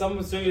 Yes, I'm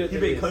gonna show you. He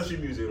made country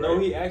music, right? No,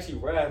 he actually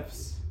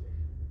raps.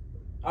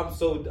 I'm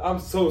so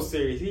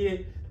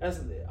serious. I'm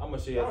gonna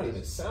show you. That don't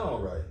even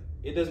sound right.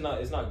 It does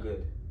not. It's not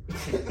good.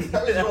 How's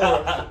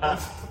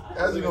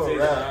he gonna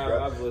rap, bro?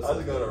 How's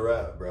he gonna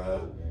rap,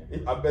 bro?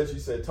 I bet you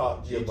said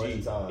top G a bunch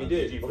of times. He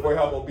did. Before he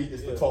hop on beat,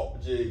 it's the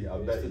top G. I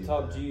bet it's the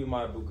top G,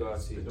 my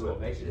Bugatti.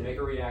 Make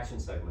a reaction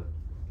segment.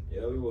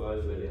 Yeah, we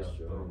was. It is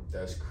Yeah. true.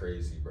 That's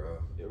crazy, bro.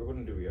 Yeah, we're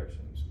gonna do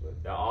reactions,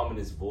 but That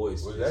ominous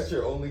voice. Was just- that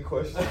your only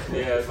question?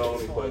 Yeah, that's my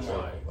only question.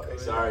 my God.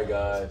 Sorry,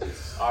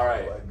 guys. All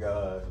right. Oh my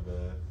gosh,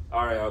 man.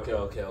 All right.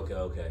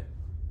 Okay.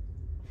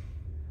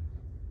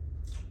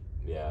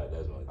 Yeah,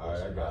 that's my question. All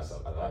right,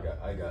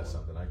 I got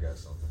something. I got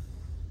something.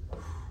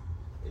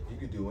 If you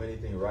could do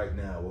anything right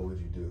now, what would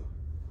you do?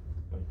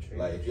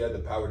 Like, if you had the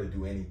power to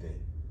do anything.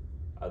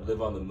 I'd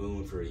live on the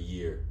moon for a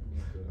year.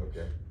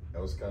 Okay.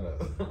 That was kind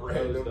of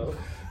random. dope.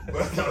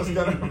 But that was kind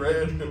of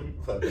random.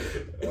 But,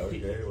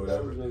 okay,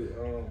 whatever. Really,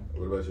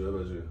 What about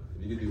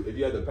you? If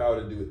you had the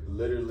power to do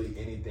literally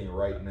anything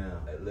right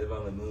now. I'd live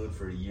on the moon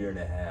for a year and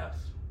a half.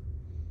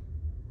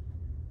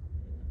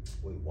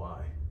 Wait,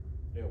 why?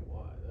 yeah,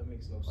 why? That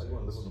makes no Why sense. you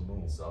want to live on the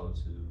moon?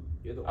 Solitude.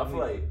 You're the I feel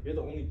only, like- you're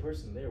the only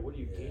person there. What do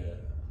you gain?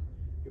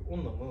 You're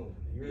on the moon.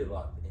 You're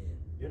locked in.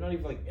 You're not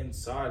even like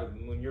inside of the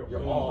moon. You're on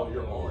the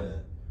You're moon. on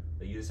it.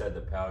 Like you just had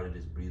the power to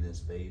just breathe in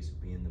space,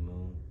 be in the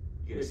moon.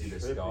 You get to You're see the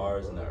tripping,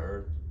 stars and the bro.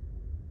 earth.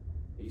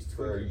 He's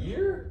For a tweaking.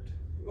 year?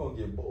 You're going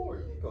to get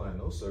bored. You ain't going to have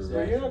no service.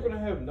 Yeah, you're not gonna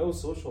have no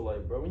social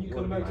life, bro. When you You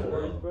come wanna back be to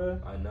bored? Earth, bro,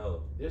 I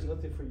know. there's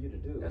nothing for you to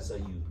do. That's how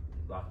you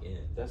lock in.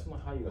 That's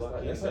not how you lock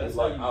in. That's how you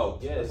lock out.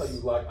 Yes. That's how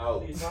you lock out.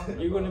 What are you talking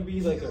You're gonna about?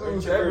 be like You an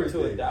lose introvert to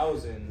everything.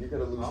 1,000. You're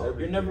going to lose everything.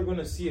 You're never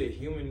gonna see a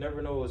human.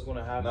 Never know what's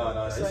gonna happen.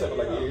 No, It's he said for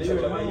like a year. He said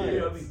for like a You're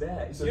year. I'll be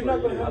back. He said You're for a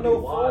not gonna year. have I'll no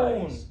be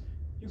phone. wise.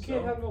 You can't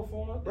So? have no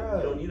phone out there. Bruh,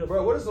 You don't need a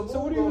bro, what is the moon So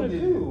what are you gonna gonna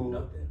do? do?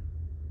 Nothing.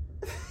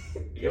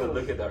 You gotta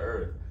look at the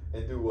earth.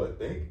 And do what?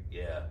 Think?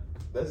 Yeah.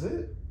 That's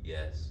it?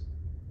 Yes.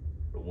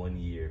 For 1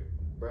 year.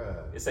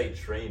 Bruh. It's like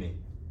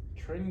training.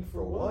 Training for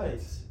For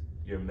what?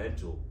 Your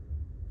mental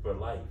for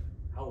life.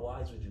 How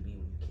wise would you be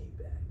when you came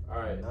back? All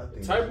right.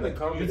 Nothing. Type in the You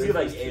comments. could be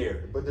like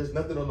air. But there's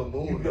nothing on the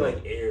moon. You could be though.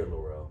 like air,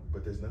 Laurel.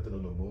 But there's nothing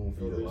on the moon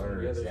for you to learn.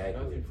 Yeah, there's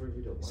Exactly. nothing for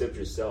you to learn. Except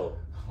yourself.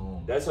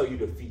 Oh. That's how you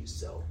defeat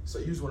self. So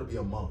you just want to be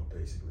a monk,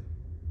 basically.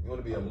 You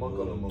want to be a monk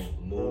on the moon.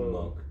 Moon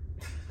monk.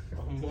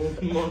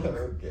 Monk.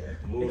 Okay.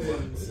 Moon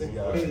monk.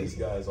 This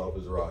guy's off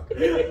his rock. I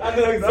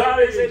know exactly. No, I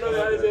didn't say no,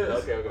 where I he's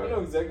didn't say- going. okay, okay. I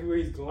know exactly where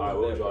he's going. Alright,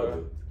 what would with y'all that,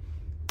 do? bro.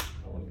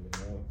 I don't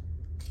even know.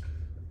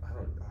 I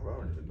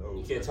don't even know.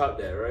 You can't top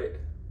that, right?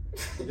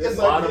 Yes,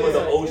 I Bottom of the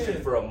can.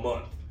 ocean for a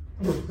month.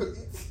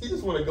 You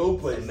just want to go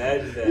places.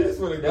 Imagine that. You just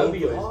want to go That'd be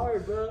places.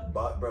 hard, bro.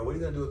 Bro, what are you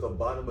gonna do at the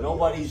bottom of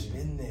Nobody's the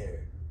ocean? been there.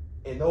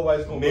 And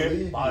nobody's gonna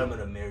believe Bottom you. of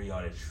the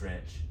Mariana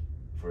Trench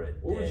for a day.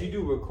 What would you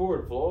do?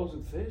 Record vlogs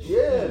with fish?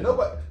 Yeah,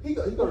 nobody. He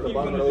go to What the you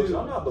bottom of gonna the ocean. do?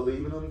 I'm not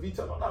believing him. If he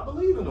tell me I'm not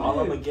believing him. All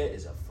I'm gonna get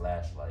is a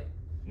flashlight.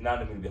 Not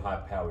even gonna be high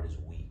powered, is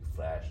weak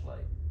flashlight.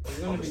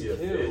 You're gonna be see a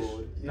fish.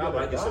 killed. You're No,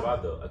 but I gonna can die.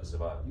 survive though. I can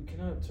survive. You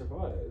cannot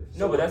survive.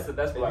 No, but that's And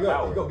my you're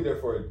power. gonna be there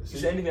for it. You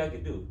said anything I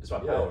can do. It's my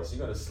Yeah, power. so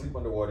you're gonna sleep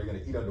underwater. You're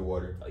gonna eat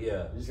underwater. Yeah.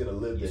 You're just gonna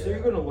live there. So you're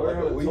gonna For learn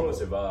how to a week. I'm gonna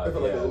survive. For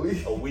like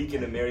yeah. a week.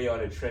 In the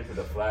Mariana Trench with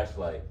a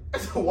flashlight.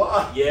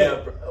 Why?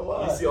 Yeah, bro.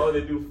 Why? You see all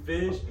the new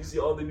fish. You see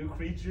all the new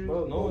creatures.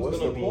 Bro, no Well, one's what's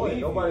gonna the point?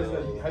 believe Nobody's you.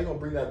 gonna. How you gonna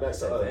bring that back It's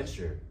to us?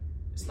 adventure.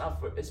 It's not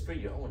for. It's for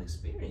your own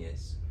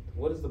experience.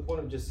 What is the point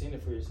of just seeing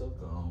it for yourself?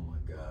 Though? Oh my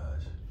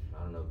gosh.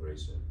 I don't know,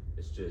 Grayson.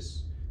 It's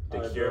just to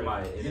Alright, cure bro.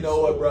 my inner You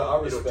know what, soul. bro?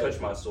 I respect. It'll touch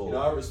it. my soul. You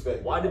know, I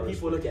respect. Why it. do I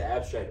people respect look at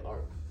abstract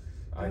art?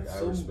 I That's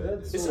so- respect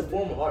that's it. It's so a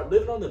form of art.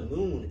 Living on the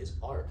moon is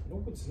art.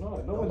 No, it's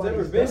not. No Nobody's one's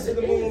ever been to done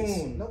the it.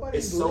 moon.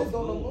 Nobody's It's lived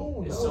on the self-moon.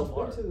 moon. It's No. No self-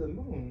 one's been to the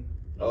moon.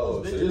 Oh, one's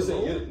so been you're to the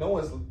saying moon. no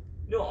one's.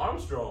 No,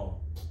 Armstrong.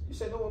 You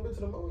said no one been to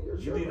the moon. You're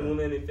You sure. think the moon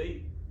landed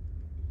fake?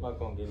 I'm not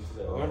gonna get into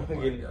that. Oh I'm not my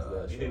getting into God.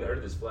 that. You think the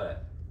Earth is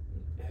flat?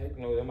 Heck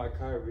no, am I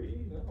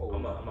Kyrie? No.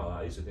 I'm not.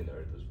 I used to think the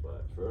Earth was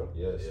flat. For real?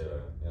 Yes. Yeah.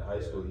 Sir. In high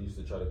school, he used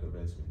to try to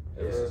convince me.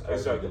 Yeah, Ever since I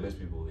started COVID, convince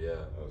people. Yeah,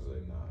 I was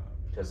like, nah.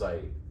 because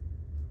like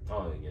I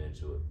don't even get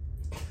into it.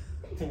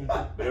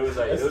 But it was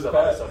like That's it was his a lot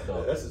of past- stuff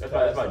though. that's his That's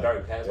my past,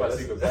 dark past. yeah, My that's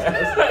secret his-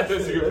 past. that's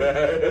That's secret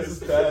past. That's his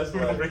past,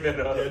 man. Bring that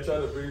up. Yeah,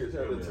 trying to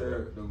turn the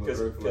Earth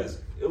flat.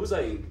 Because it was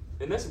like,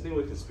 and that's the thing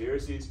with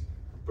conspiracies.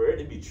 For it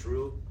to be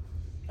true,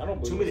 I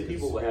don't too believe many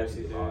people would have to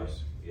be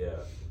conspiracy lying.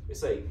 Yeah,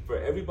 it's like for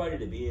everybody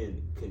to be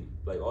in,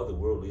 like all the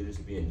world leaders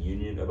to be in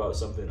union about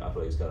something. I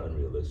feel like it's kind of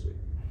unrealistic.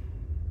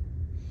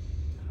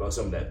 About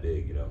something that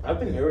big, you know. I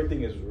think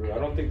everything is real. I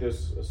don't think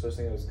there's a such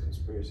thing as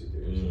conspiracy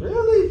theories. Mm.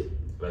 Really?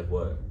 Like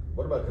what?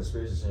 What about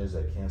conspiracy theories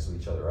that cancel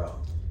each other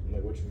out?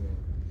 Like what you mean?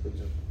 For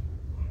example.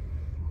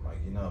 Like,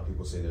 you know how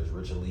people say there's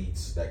rich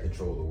elites that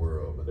control the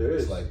world, but There then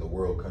it's is. like the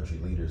world country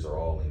leaders are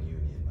all in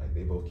union. Like,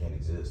 they both can't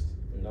exist.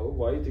 No,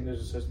 why do you think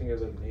there's a such thing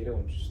as like NATO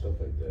and stuff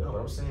like that? No, but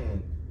I'm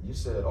saying, you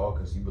said all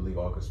because you believe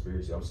all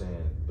conspiracy. I'm saying,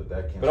 but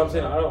that can't. But I'm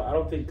saying I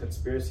don't think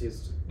conspiracy is.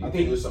 Do you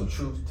think there's some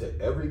truth to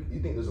you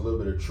think there's a little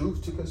bit of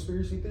truth to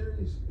conspiracy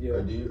theories? Yeah.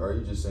 Or are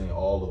you just saying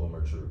all of them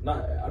are true?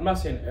 I'm not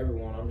saying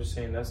everyone. I'm just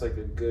saying that's like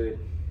a good.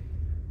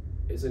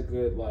 It's a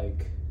good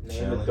like name to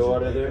Challenge throw out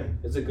your of there. thinking.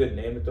 It's a good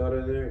name to throw out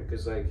of there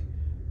because like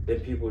then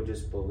people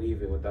just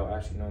believe it without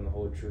actually knowing the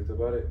whole truth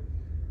about it.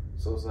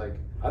 So it's like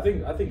I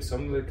think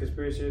some of the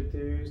conspiracy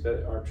theories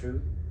that are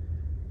true,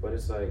 but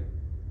it's like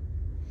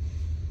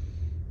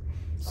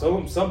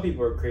some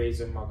people are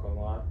crazy. I'm not gonna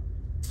lie.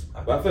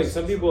 But I feel like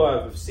some people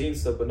have seen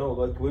stuff, but no,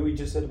 like what we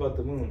just said about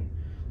the moon.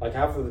 like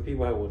half of the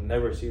people will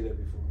never see that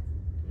before.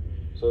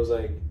 So it's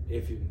like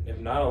if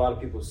not a lot of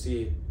people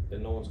see it,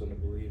 then no one's gonna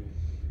believe it,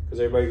 because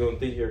everybody gonna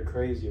think you're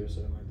crazy or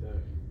something like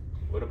that.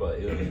 What about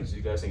aliens?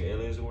 You guys think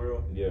aliens in the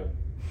world? Yeah,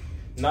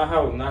 not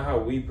how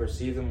we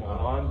perceive them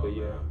online, but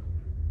yeah.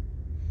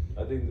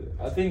 I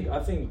think I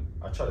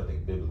try to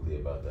think biblically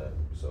about that,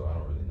 so I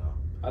don't really know.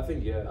 I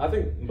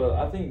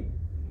think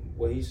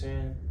what he's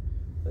saying,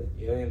 like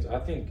aliens, I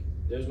think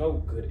there's no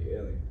good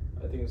alien.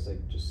 I think it's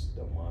like just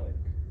demonic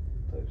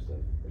type stuff,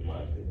 in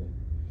my opinion.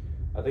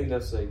 I think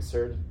that's like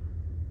certain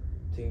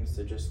things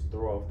to just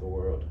throw off the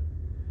world.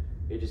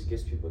 It just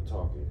gets people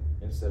talking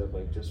instead of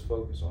like just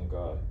focus on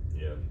God.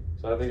 Yeah.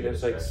 So I think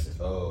there's like it's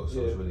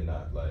really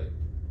not like.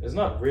 It's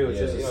not real. It's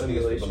just a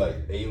simulation. Like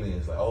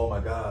aliens, like oh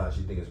my gosh,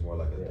 you think it's more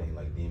like a thing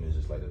like demons,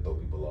 just like to throw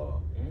people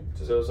off.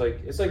 Mm-hmm. So it's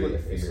like it's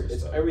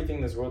everything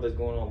in this world that's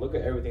going on. Look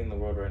at everything in the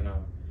world right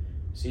now.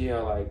 See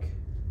how like,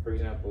 for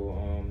example,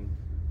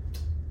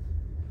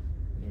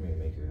 let me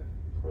make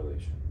a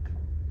correlation.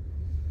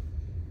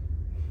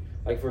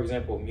 Like for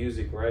example,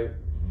 music, right?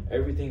 Mm-hmm.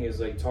 Everything is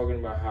like talking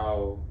about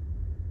how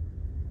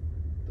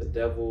the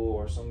devil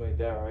or something like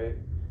that, right?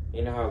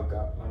 You know how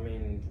God,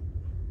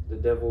 the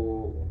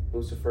devil,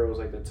 Lucifer, was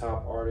like the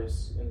top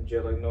artist in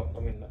jail. Like not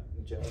in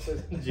jail. I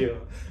said in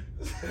jail.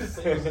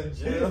 in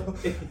jail.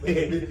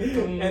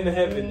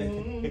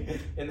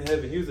 in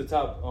heaven, he was the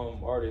top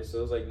artist. So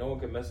it was like no one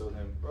could mess with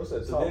him. Bro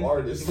said top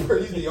artist.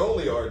 He's the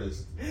only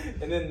artist.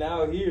 And then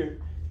now here,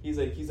 he's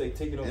like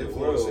taking over the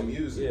world. Influencing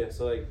music. Yeah.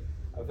 So like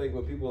I feel like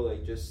when people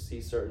like just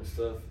see certain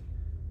stuff,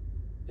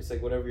 it's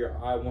like whatever your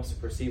eye wants to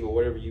perceive or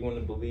whatever you want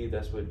to believe,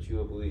 that's what you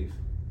will believe.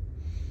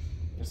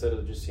 Instead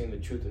of just seeing the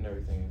truth and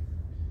everything.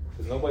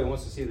 Because nobody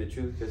wants to see the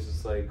truth because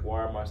it's like,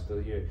 why am I still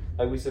here?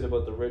 Like we said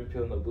about the red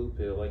pill and the blue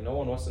pill. Like no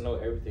one wants to know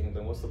everything.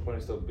 Then what's the point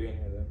of still being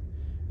here then?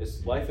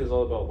 Life is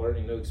all about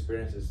learning new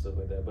experiences and stuff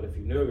like that. But if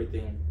you knew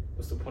everything,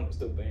 what's the point of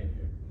still being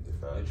here?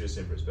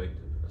 Interesting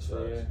perspective.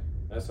 So yeah,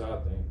 that's what I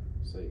think.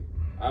 It's like,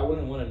 I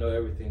wouldn't want to know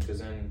everything because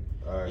then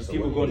so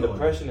people go in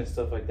depression and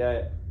stuff like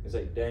that. It's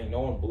like, dang,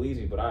 no one believes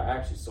me, but I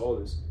actually saw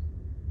this,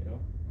 you know?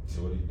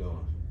 So what are you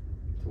doing?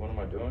 So what am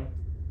I doing?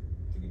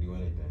 You can do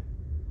anything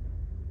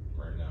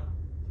right now.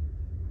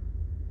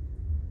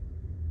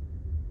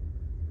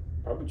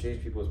 Probably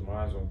change people's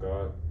minds on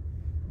God.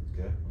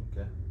 Okay.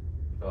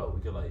 Oh,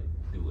 we could like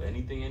do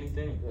anything?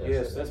 Yeah,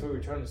 yes, that's what we're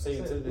trying to say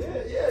into this.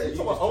 Yeah. You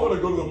talking about, I want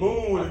to go to the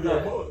moon and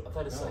get a moon. I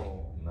thought it's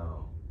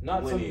no.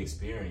 Not any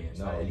experience,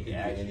 not any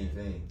action.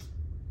 Anything.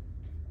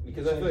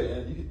 Because I feel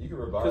like you can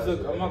revise. Because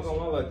look, I'm not gonna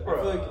lie, like I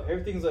feel like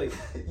everything's like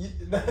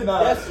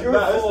that's your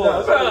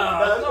fault.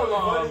 That's Come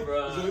on, funny.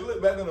 bro. So we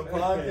look back on the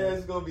podcast,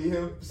 it's gonna be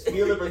him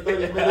spieling for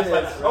 30 minutes.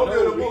 Like, I'm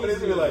going to the moon, and it's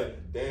gonna be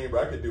like, dang,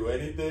 bro, I could do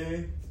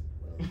anything.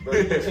 Bro,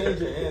 you can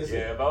change your answer.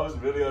 Yeah, if I was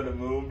really on the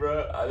moon,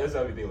 bro, that's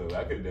how I be thinking.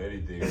 Like, I could do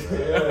anything, bro.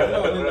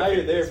 No, and now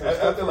you're there for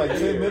after like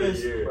 10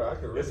 minutes, bro. I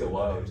could really. That's a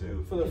wild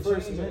too. For the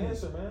first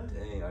answer, man.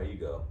 Dang, how you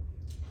go?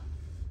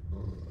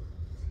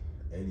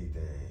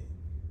 Anything.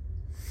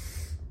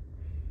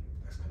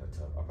 That's kind of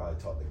tough. I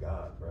probably talk to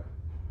God, bro.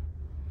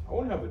 I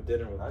want to have a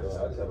dinner with God. I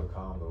just have a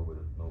convo with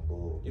no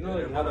bull. You know,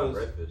 like how those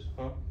breakfast?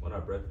 Huh? Why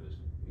not breakfast?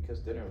 Because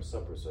dinner and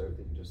supper, so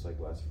everything just like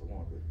lasts for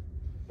longer.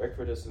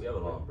 Breakfast is. You have a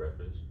long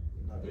breakfast.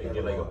 You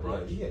get like a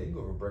brunch. Yeah, you can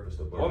go for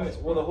breakfast or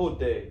brunch. Well, the whole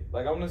day.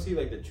 Like I want to see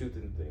like the truth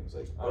in things.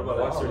 Like what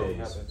about 2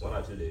 days? Why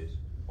not 2 days?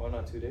 Why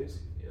not 2 days?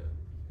 Yeah.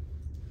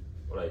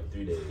 Or like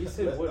 3 days. He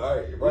said what? All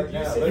right, right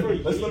now. Let's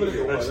limit it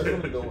to one. Let's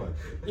limit it to one.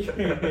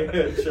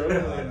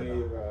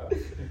 Bro.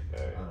 I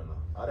don't know.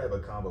 I'd have a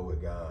combo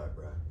with God,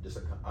 bro.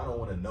 I don't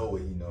want to know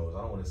what He knows.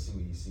 I don't want to see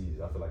what He sees.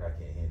 I feel like I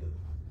can't handle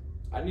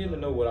it. I need to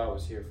know what I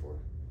was here for.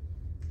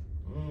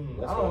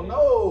 I don't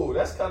know.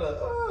 That's kind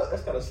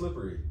of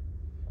slippery.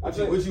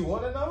 Would you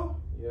want to know?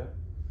 Yeah.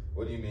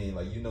 What do you mean?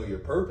 Like you know your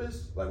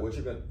purpose? Like what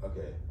you're gonna?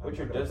 Okay. What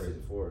you're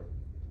destined for,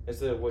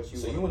 instead of what you.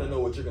 So you want to know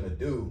what you're gonna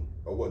do,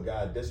 or what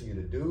God destined you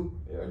to do,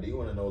 yeah. or do you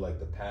want to know like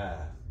the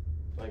path?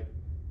 Like,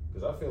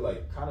 because I feel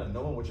like kind of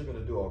knowing what you're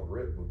gonna do off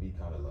rip would be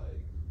kind of like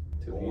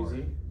too boring.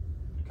 easy.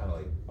 Kind of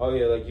like. Oh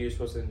yeah, like you're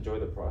supposed to enjoy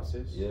the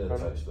process. Yeah,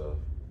 type stuff.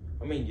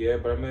 I mean, yeah,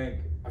 but I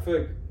mean, I feel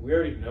like we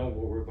already know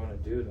what we're gonna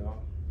do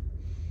now.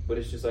 But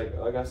it's just like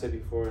I said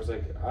before, it's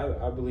like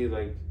I believe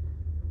like.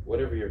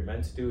 Whatever you're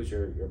meant to do is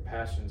your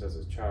passions as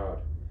a child.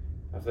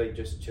 I feel like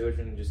just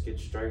children just get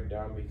struck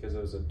down because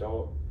as an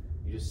adult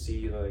you just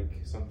see like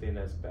something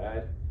that's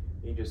bad.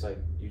 You just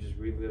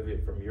relive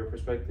it from your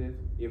perspective,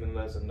 even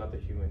as another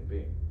human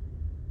being.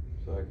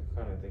 So I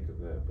kind of think of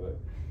that, but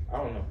I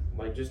don't know.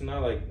 Like just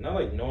not like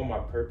knowing my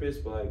purpose,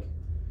 but like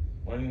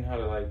learning how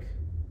to like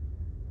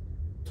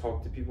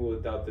talk to people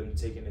without them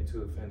taking it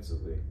too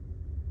offensively.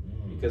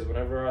 Because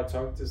whenever I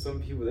talk to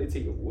some people, they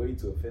take it way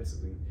too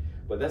offensively.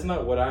 But that's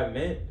not what I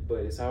meant,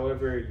 but it's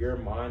however your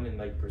mind and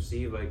like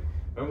perceive, like,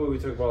 remember we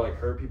talked about like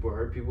hurt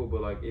people,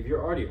 but like if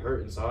you're already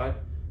hurt inside,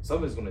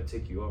 something's gonna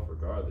tick you off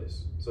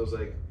regardless. So it's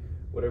like,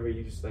 whatever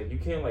you just like, you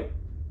can't like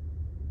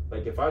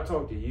if I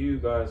talk to you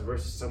guys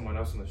versus someone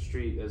else on the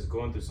street that's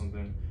going through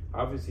something,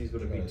 obviously it's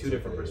gonna be two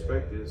different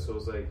perspectives. So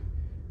it's like,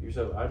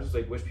 yourself. I just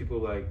like wish people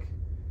like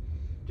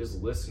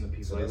just listen to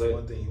people. So like, that's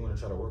one thing you want to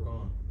try to work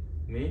on.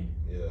 Me?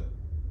 Yeah,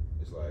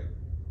 it's like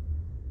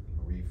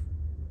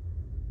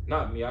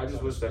not me. I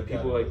just wish that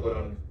people like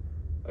would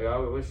like I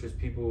wish just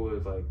people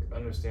would like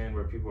understand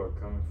where people are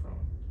coming from,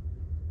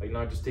 like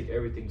not just take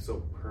everything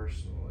so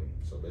personally.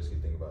 So basically,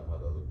 think about how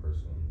the other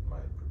person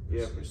might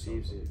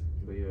perceives something.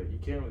 it. But yeah, you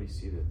can't really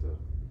see that though.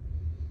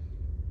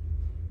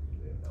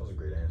 Yeah, that was a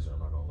great answer. I'm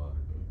not gonna lie.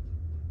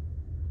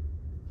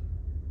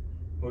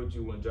 What would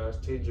you want, Josh?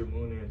 Change your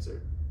moon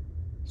answer.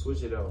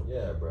 Switch it out.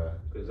 Yeah, bruh.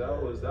 Cause that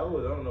was I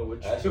don't know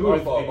what you. That's my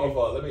fault. My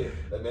fault. Let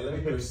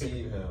me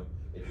perceive him.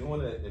 If you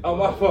wanna,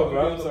 my fault,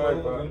 bro. I'm sorry,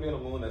 bro. If you wanna be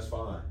on the moon, that's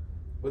fine.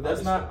 But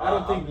that's not. I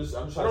don't think.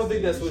 I don't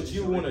think that's what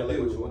you want to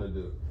do. What you want to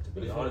do. To But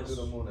be if you want to honest,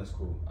 do the moon, that's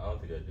cool. I don't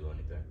think I'd do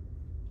anything.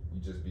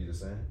 You just be the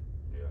same.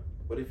 Yeah.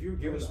 But if you're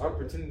given the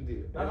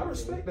opportunity, I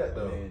respect that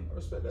though. I mean, I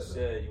respect You that.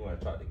 said you want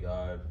to talk to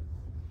God.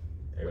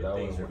 But I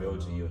Everything's wouldn't revealed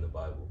wanna to know. you in the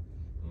Bible.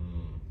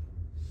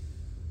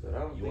 But I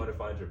don't. You want to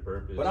find your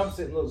purpose. But I'm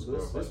saying, look, this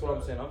glorify is what I'm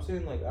God. saying. I'm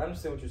saying, like, I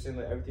understand what you're saying,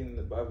 like, everything in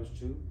the Bible is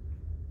true.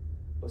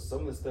 But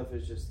some of the stuff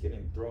is just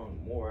getting thrown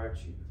more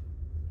at you.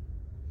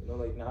 You know,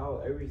 like,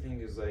 now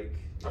everything is like.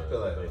 I feel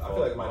like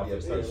it might be a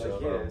Yeah, patience.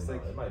 like, yeah, it's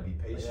like- it might be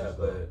patience Yeah, though.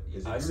 but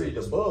Because I if you say read the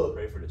just book,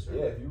 pray for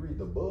discernment. yeah, if you read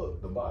the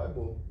book, the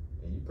Bible,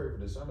 and you pray for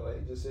discernment, like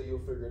he just said, you'll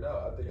figure it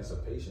out. I think it's a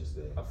patience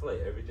thing. I feel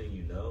like everything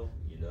you know,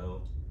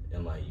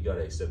 and like you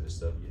gotta accept the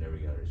stuff you never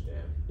gonna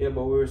understand. Yeah,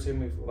 but we were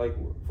saying, like,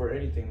 for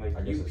anything, like,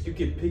 I guess you it's-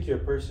 could pick your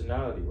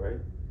personality, right?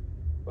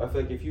 But I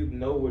feel like if you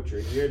know what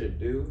you're here to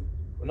do,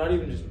 or not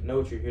even just know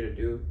what you're here to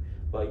do,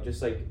 but like,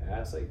 just like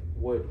ask, like,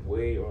 what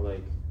way, or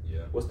like,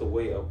 Yeah. what's the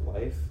way of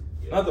life?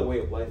 Yeah. Not the way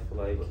of life, but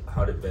like,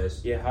 How to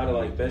best. how to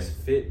like do best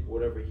anything. fit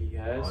whatever he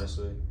has.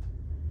 Honestly,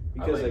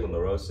 Because I like like, when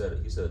LaRose said it.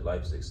 He said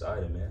life's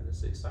exciting, man.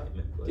 It's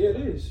excitement. Like, yeah, it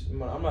is.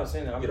 I'm not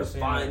saying that. I'm You just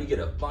saying. you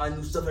gotta find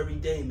new stuff every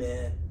day,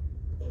 man.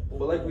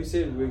 But like we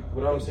said,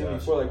 what I was saying Josh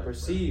before, like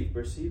is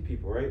perceive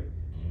people, right?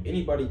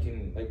 Anybody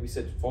can, like we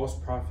said, false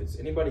prophets.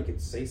 Anybody can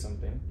say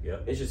something. Yeah.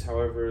 It's just,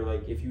 however,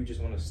 like if you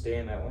just want to stay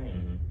in that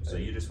lane. So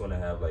you just want to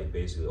have like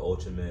basically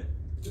ultimate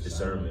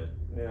discernment.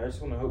 Yeah, I just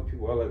want to help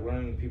people. I like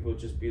letting people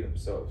just be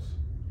themselves.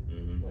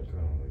 Like,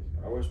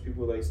 I wish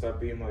people like stop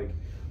being like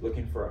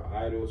looking for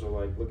idols or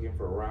like looking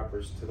for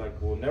rappers to like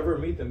we'll never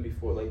meet them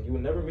before. Like you will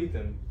never meet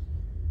them.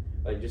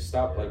 Like just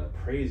stop like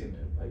praising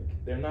them.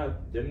 Like they're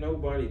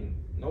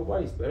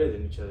nobody's better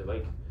than each other.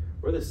 Like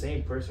we're the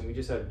same person. We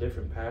just have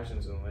different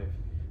passions in life.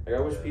 Like I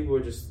wish people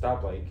would just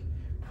stop like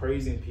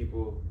praising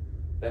people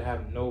that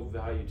have no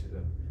value to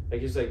them.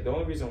 Like it's like the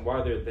only reason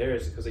why they're there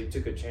is because they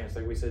took a chance.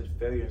 Like we said,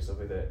 failure and stuff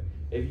like that.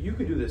 If you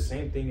could do the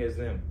same thing as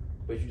them,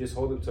 but you just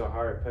hold them to a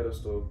higher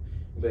pedestal,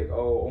 and be like,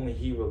 oh, only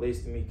he relates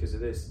to me because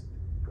of this.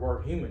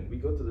 We're human. We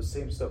go through the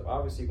same stuff.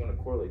 Obviously, you're going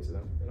to correlate to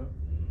them, you know?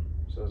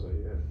 So I was like,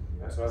 yeah.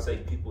 That's why It's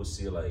like people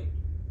see like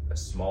a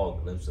small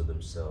glimpse of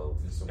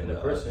themselves in the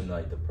person,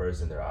 like the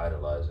person they're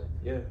idolizing.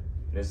 Yeah.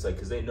 And it's like,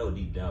 because they know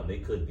deep down they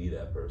could be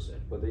that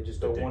person. But they just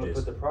don't want to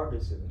put the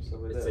progress in and stuff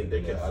like It's that. like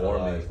they're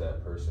conforming.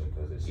 that person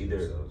because they see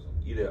themselves.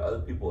 Either other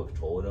people have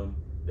told them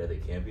that they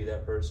can't be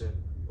that person,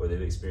 or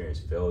they've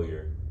experienced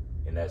failure,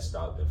 and that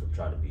stopped them from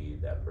trying to be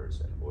that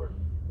person or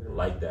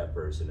like that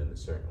person in a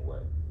certain way.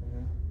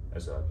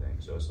 That's what I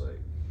think. So it's like,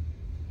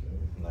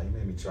 Nah, you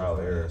made me trial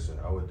error. So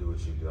I would do what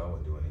you do. I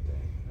wouldn't do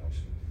anything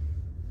actually.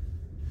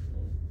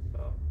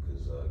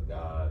 Because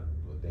God,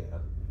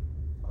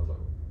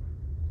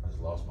 I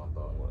just lost my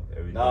thought.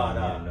 everything Nah. you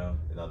need to know.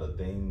 You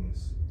know,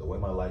 the way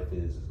my life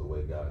is the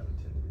way God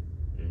intended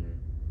it.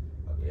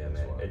 I think Yeah, that's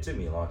man. why. It took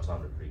me a long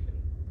time to freaking.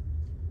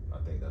 I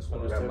think that's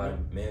why. I got my,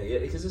 man, yeah,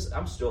 because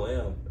I'm still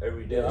am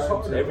every day. Yeah, it's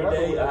hard to Every grapple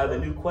day with I it, have a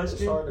bro. new It's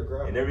question, hard to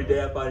grapple, and every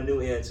day I find a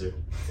new answer.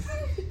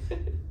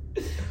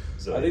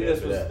 So I think that's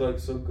for what's that. like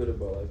so good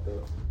about like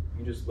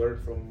you just learn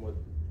from what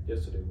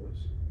yesterday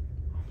was.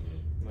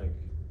 Like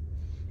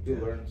you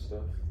learn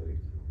stuff. Like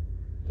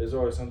there's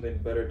always something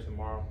better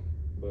tomorrow.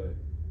 But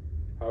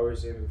how I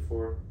was saying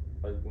before,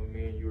 like when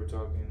me and you were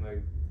talking,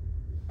 like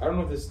I don't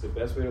know if this is the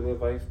best way to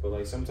live life, but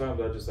like sometimes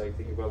I just like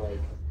think about like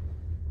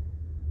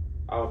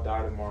I'll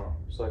die tomorrow.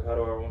 So like how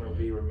do I want to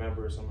be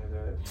remembered or something like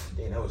that?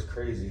 Dang, that was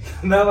crazy.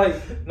 not like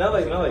I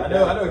know that,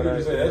 what but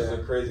you're saying. yeah. That's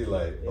just a crazy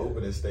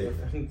opening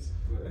statement.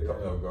 But, It caught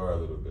me off guard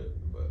a little bit,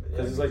 but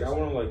because it's like I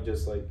want to like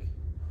just like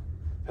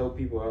help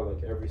people out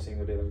like every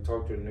single day, like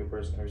talk to a new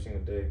person every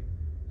single day.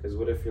 Because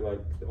what if you're like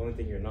the only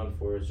thing you're known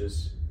for is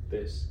just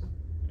this?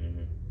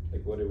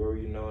 Like what were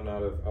you known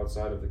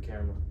outside of the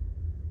camera?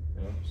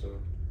 You know, so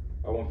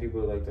I want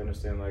people to like to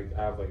understand like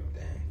I have like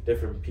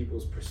different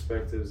people's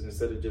perspectives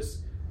instead of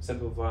just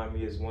simplifying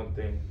me as one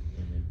thing.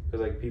 Because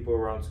like people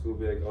around school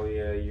be like, oh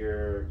yeah,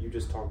 you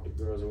just talk to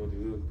girls or what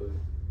do, but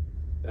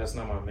that's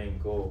not my main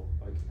goal.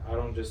 Like I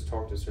don't just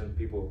talk to certain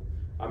people.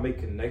 I make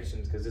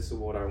connections because this is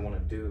what I want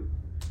to do.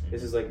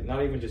 This is like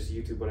not even just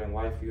YouTube, but in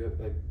life you have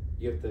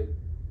the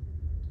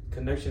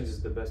connections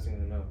is the best thing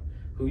to know.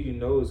 Who you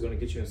know is going to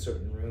get you in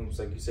certain rooms,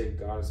 like you say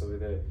God and stuff like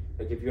that.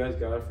 Like if you ask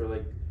God for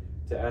like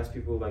to ask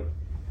people like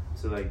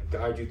to like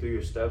guide you through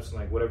your steps, and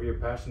like whatever you're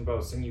passionate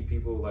about, send you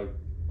people like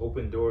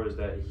open doors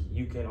that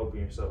you can't open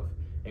yourself,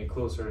 and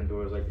close certain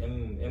doors. Like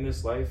in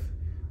this life,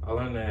 I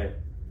learned that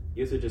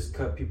you have to just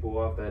cut people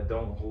off that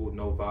don't hold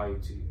no value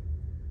to you.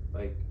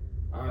 Like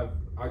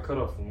I cut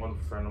off from one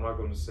friend. I'm not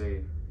going to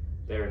say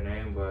their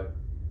name, but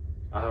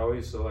I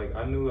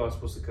knew I was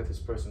supposed to cut this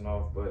person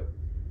off, but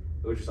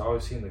it was just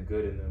always seeing the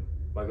good in them.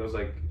 Like it was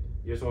like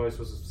you're always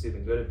supposed to see the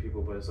good in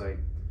people, but it's like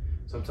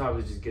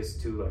sometimes it just gets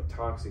too like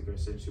toxic or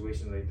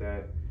situations like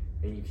that,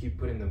 and you keep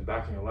putting them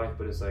back in your life.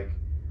 But it's like,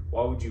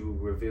 why would you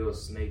reveal a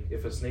snake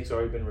if a snake's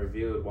already been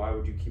revealed? Why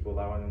would you keep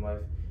allowing them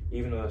life,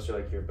 even though that's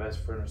like your best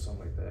friend or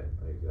something like that?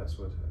 Like that's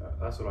what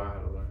I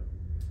had to learn.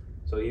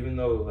 So even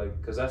though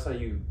like, cause that's how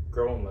you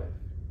grow in life.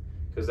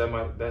 Cause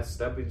that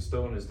stepping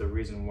stone is the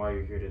reason why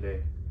you're here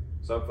today.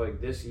 So I feel like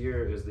this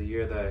year is the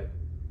year that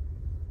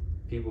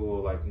people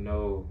will like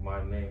know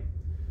my name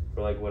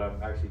for like what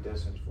I'm actually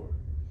destined for.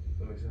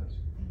 That makes sense.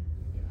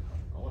 Yeah.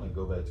 I want to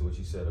go back to what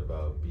you said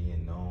about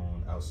being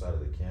known outside of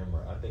the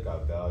camera. I think I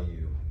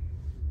value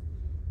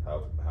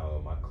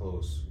how my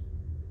close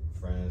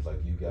friends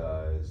like you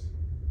guys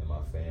and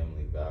my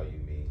family value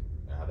me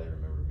and how they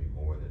remember me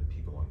more than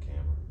people on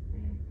camera.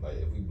 Mm-hmm. Like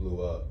if we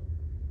blew up,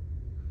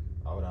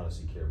 I would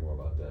honestly care more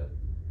about that.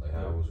 Like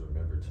how I was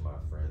remembered to my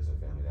friends and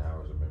family than how I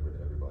was remembered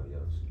to everybody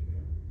else.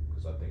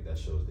 Because I think that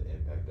shows the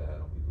impact I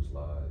had on people's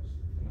lives,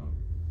 you know?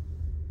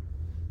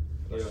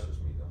 That's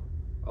just me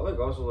though. I like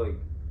also like,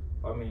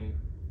 I mean,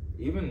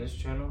 even this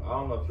channel, I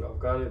don't know if y'all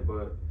got it,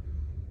 but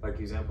like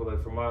example,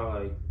 like for my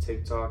like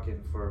TikTok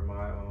and for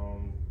my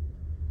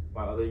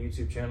my other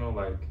YouTube channel,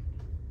 like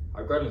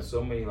I've gotten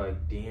so many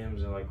like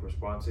DMs and like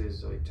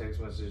responses, like text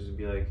messages to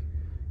be like,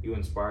 you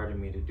inspired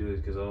me to do this,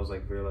 because I was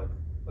like very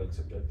like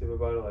subjective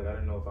about it. Like I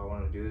didn't know if I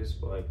wanted to do this,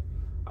 but like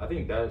I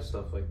think that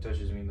stuff like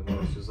touches me the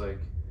most. Is like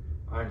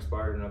I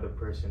inspired another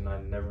person I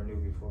never knew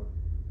before,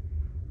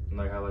 and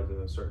like I like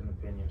a certain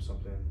opinion or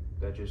something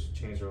that just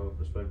changed their whole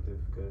perspective.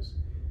 Because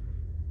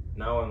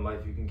now in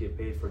life you can get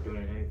paid for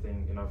doing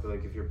anything, and I feel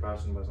like if you're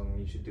passionate about something,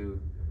 you should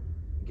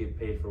get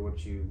paid for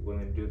what you're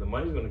willing to do. The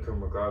money's going to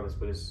come regardless,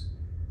 but it's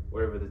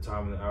whatever the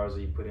time and the hours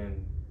that you put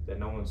in that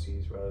no one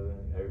sees rather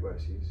than everybody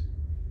sees.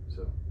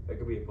 So that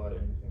could be applied to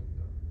anything.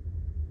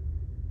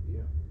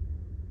 Yeah,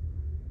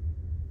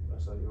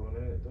 that's how you want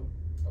to end it though.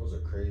 That was a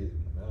good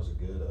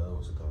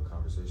what's it called,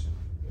 conversation.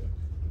 Yeah,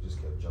 we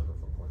just kept jumping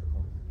from point to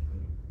point.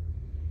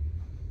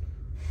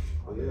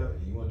 But yeah,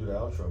 you want to do the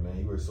outro, man?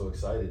 You were so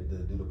excited to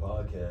do the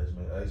podcast,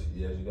 man. Actually,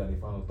 you got any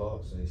final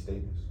thoughts, any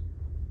statements?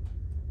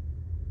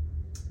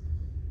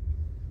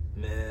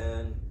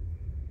 Man,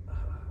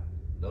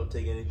 don't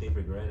take anything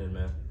for granted,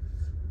 man.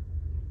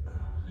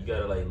 You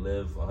gotta like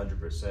live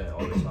 100%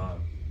 all the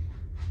time.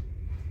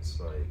 It's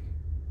like,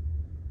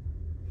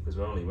 because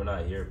we're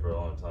not here for a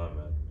long time,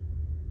 man.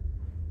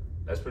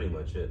 That's pretty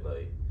much it.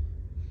 Like.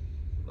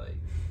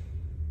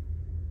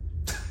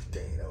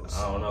 Dang, that was.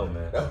 I don't know,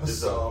 man. That was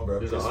somber.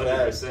 There's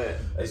 100%.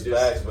 It's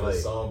facts, but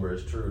it's somber.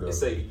 It's true though.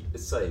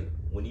 It's like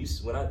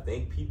when I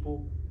thank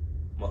people,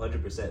 I'm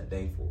 100%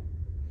 thankful.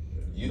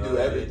 You do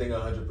everything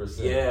 100%.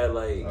 Yeah,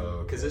 like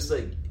because it's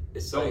like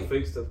don't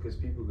fake stuff because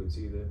people could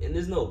see that, and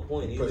there's no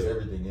point either. Puts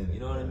everything in it.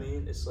 You know what I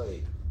mean? It's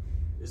like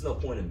there's no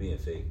point in being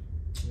fake.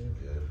 Yeah.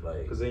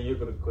 Like, because then you're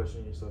gonna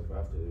question yourself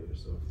after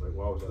yourself. Like,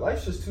 why was I?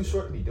 Life's just too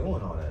short to be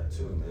doing all that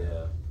too, man.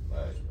 Yeah.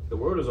 Like the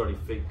world is already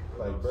fake.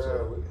 Like,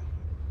 bro,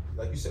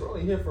 like you said, we're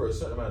only here for a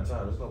certain amount of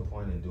time. There's no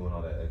point in doing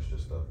all that extra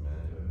stuff, man.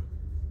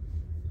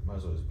 Yeah. Might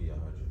as well just be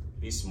 100.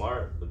 Be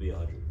smart, but be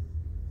 100. You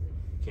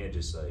can't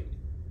just like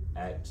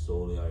act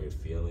solely on your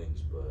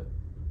feelings, but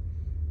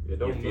your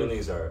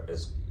feelings are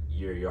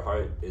your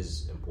heart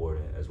is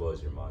important as well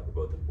as your mind. They're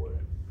both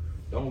important.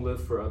 Don't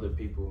live for other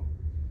people.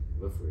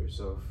 Live for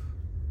yourself.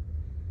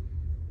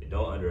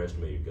 Don't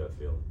underestimate your gut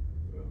feeling.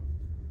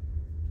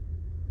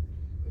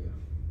 Yeah.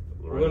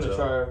 We're gonna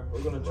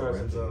try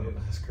something.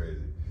 That's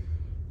crazy.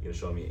 You gonna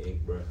show me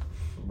ink, bro?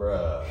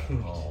 Bruh.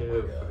 Oh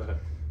my God.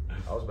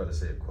 I was about to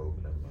say a quote,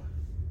 never mind.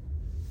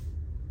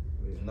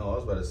 Yeah. No, I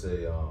was about to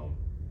say,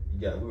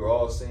 we were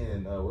all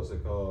saying, what's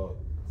it called?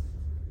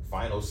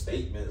 Final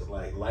statements,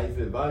 like life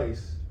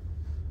advice.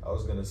 I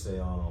was gonna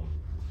say,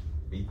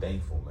 be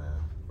thankful,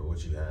 man, for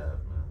what you have,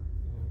 man.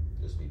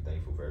 Just be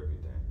thankful for everything.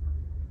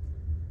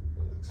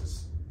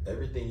 Just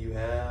everything you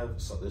have,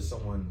 there's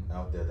someone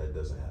out there that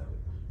doesn't have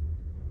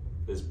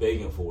it. That's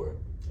begging for it.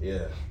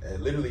 Yeah,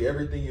 and literally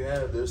everything you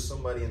have, there's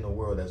somebody in the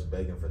world that's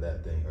begging for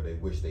that thing, or they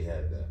wish they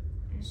had that.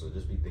 Mm-hmm. So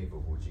just be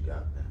thankful for what you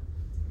got, man.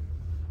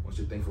 Once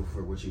you're thankful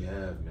for what you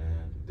have,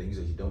 man, things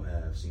that you don't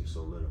have seem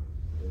so little.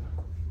 Yeah.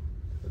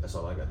 But that's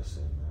all I got to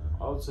say, man.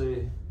 I would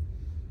say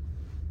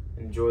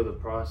enjoy the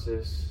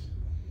process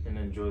and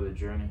enjoy the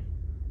journey.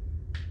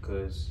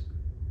 Because,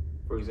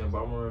 for example,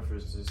 I'm going to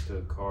reference this to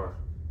a car.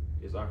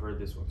 I heard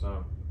this one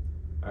time,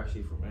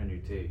 actually from Andrew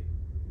Tate,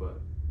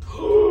 but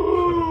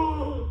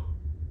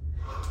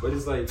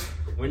it's like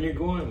when you're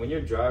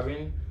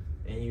driving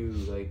and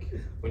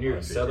when you're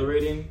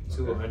accelerating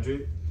to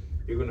 100,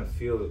 you're gonna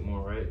feel it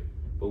more, right?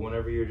 But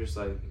whenever you're just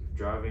like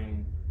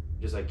driving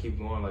just like keep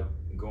going, like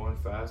going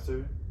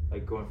faster,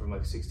 like going from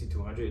like 60 to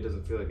 100, it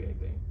doesn't feel like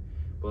anything.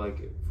 But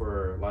like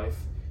for life,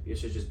 it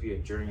should just be a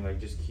journey. Like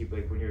just keep,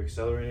 like when you're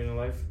accelerating in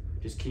life,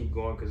 just keep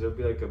going, because there'll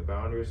be like a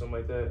boundary or something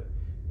like that,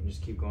 and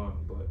just keep going.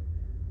 But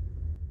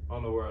I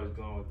don't know where I was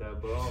going with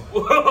that, but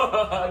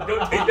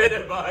don't take that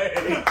advice.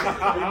 Do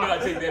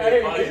not take that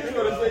advice. He's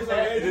gonna say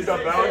something. It is a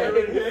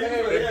boundary.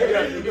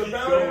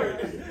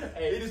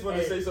 He just want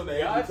to say something.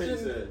 Andrew Tate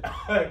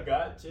said.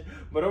 Gotcha.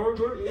 But we're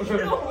good.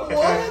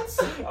 What?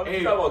 I'm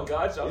talking about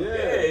gotcha. I'm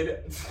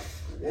dead.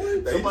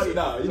 Somebody,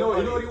 you know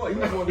what he want?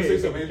 He just wanted to say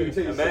something. Andrew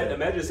Tate said.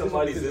 Imagine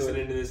somebody's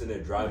listening to this and they're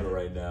driving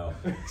right now.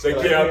 It's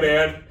like, yeah,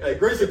 man. Hey,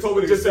 Grayson told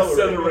me to just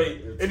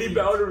accelerate. Any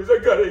boundaries, I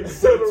gotta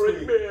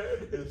accelerate, man.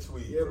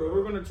 Tweet, yeah, but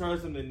we're gonna try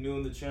something new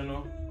on the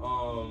channel.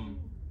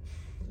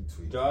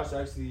 Josh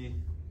actually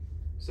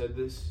said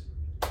this.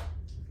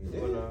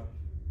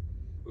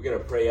 We're gonna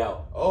pray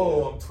out.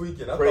 Oh, I'm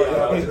tweaking. I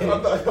thought you were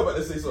about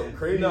to say something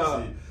crazy.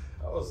 Nah.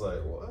 I was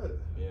like, what?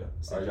 Yeah.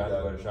 So Josh,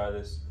 we're gonna try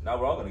this. Now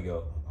we're all gonna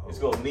go. Let's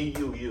go. Me,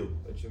 you.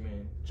 What you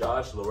mean?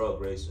 Josh, Laurel,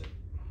 Grayson.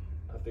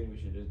 I think we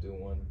should just do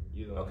one.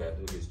 You don't. Okay,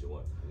 we'll just do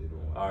one.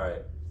 All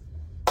right.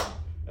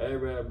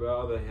 Everybody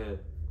bow their head.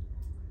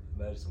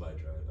 Imagine somebody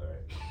try it. All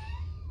right.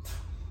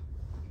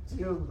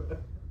 Chill, bro.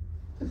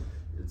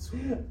 It's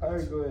sweet. All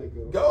right, go ahead,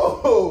 go.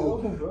 Go,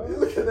 bro. You're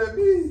looking at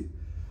me.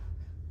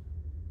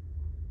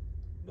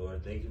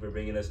 Lord, thank you for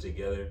bringing us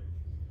together.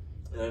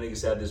 And I think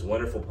it's had this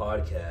wonderful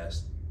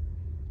podcast.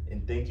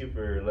 And thank you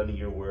for letting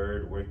your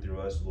word work through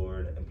us,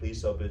 Lord. And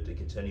please help it to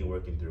continue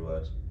working through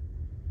us.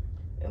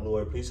 And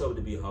Lord, please help it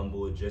to be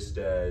humble, just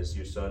as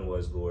your son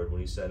was, Lord, when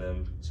he sent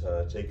him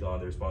to take on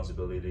the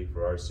responsibility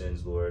for our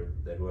sins, Lord,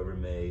 that whoever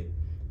may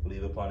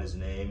believe upon his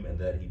name and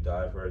that he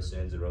died for our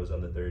sins and rose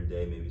on the third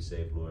day may be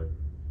saved, Lord.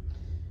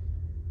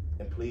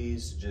 And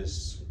please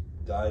just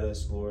guide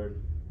us, Lord,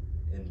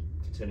 and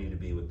continue to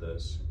be with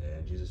us. And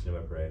in Jesus' name I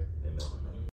pray. Amen.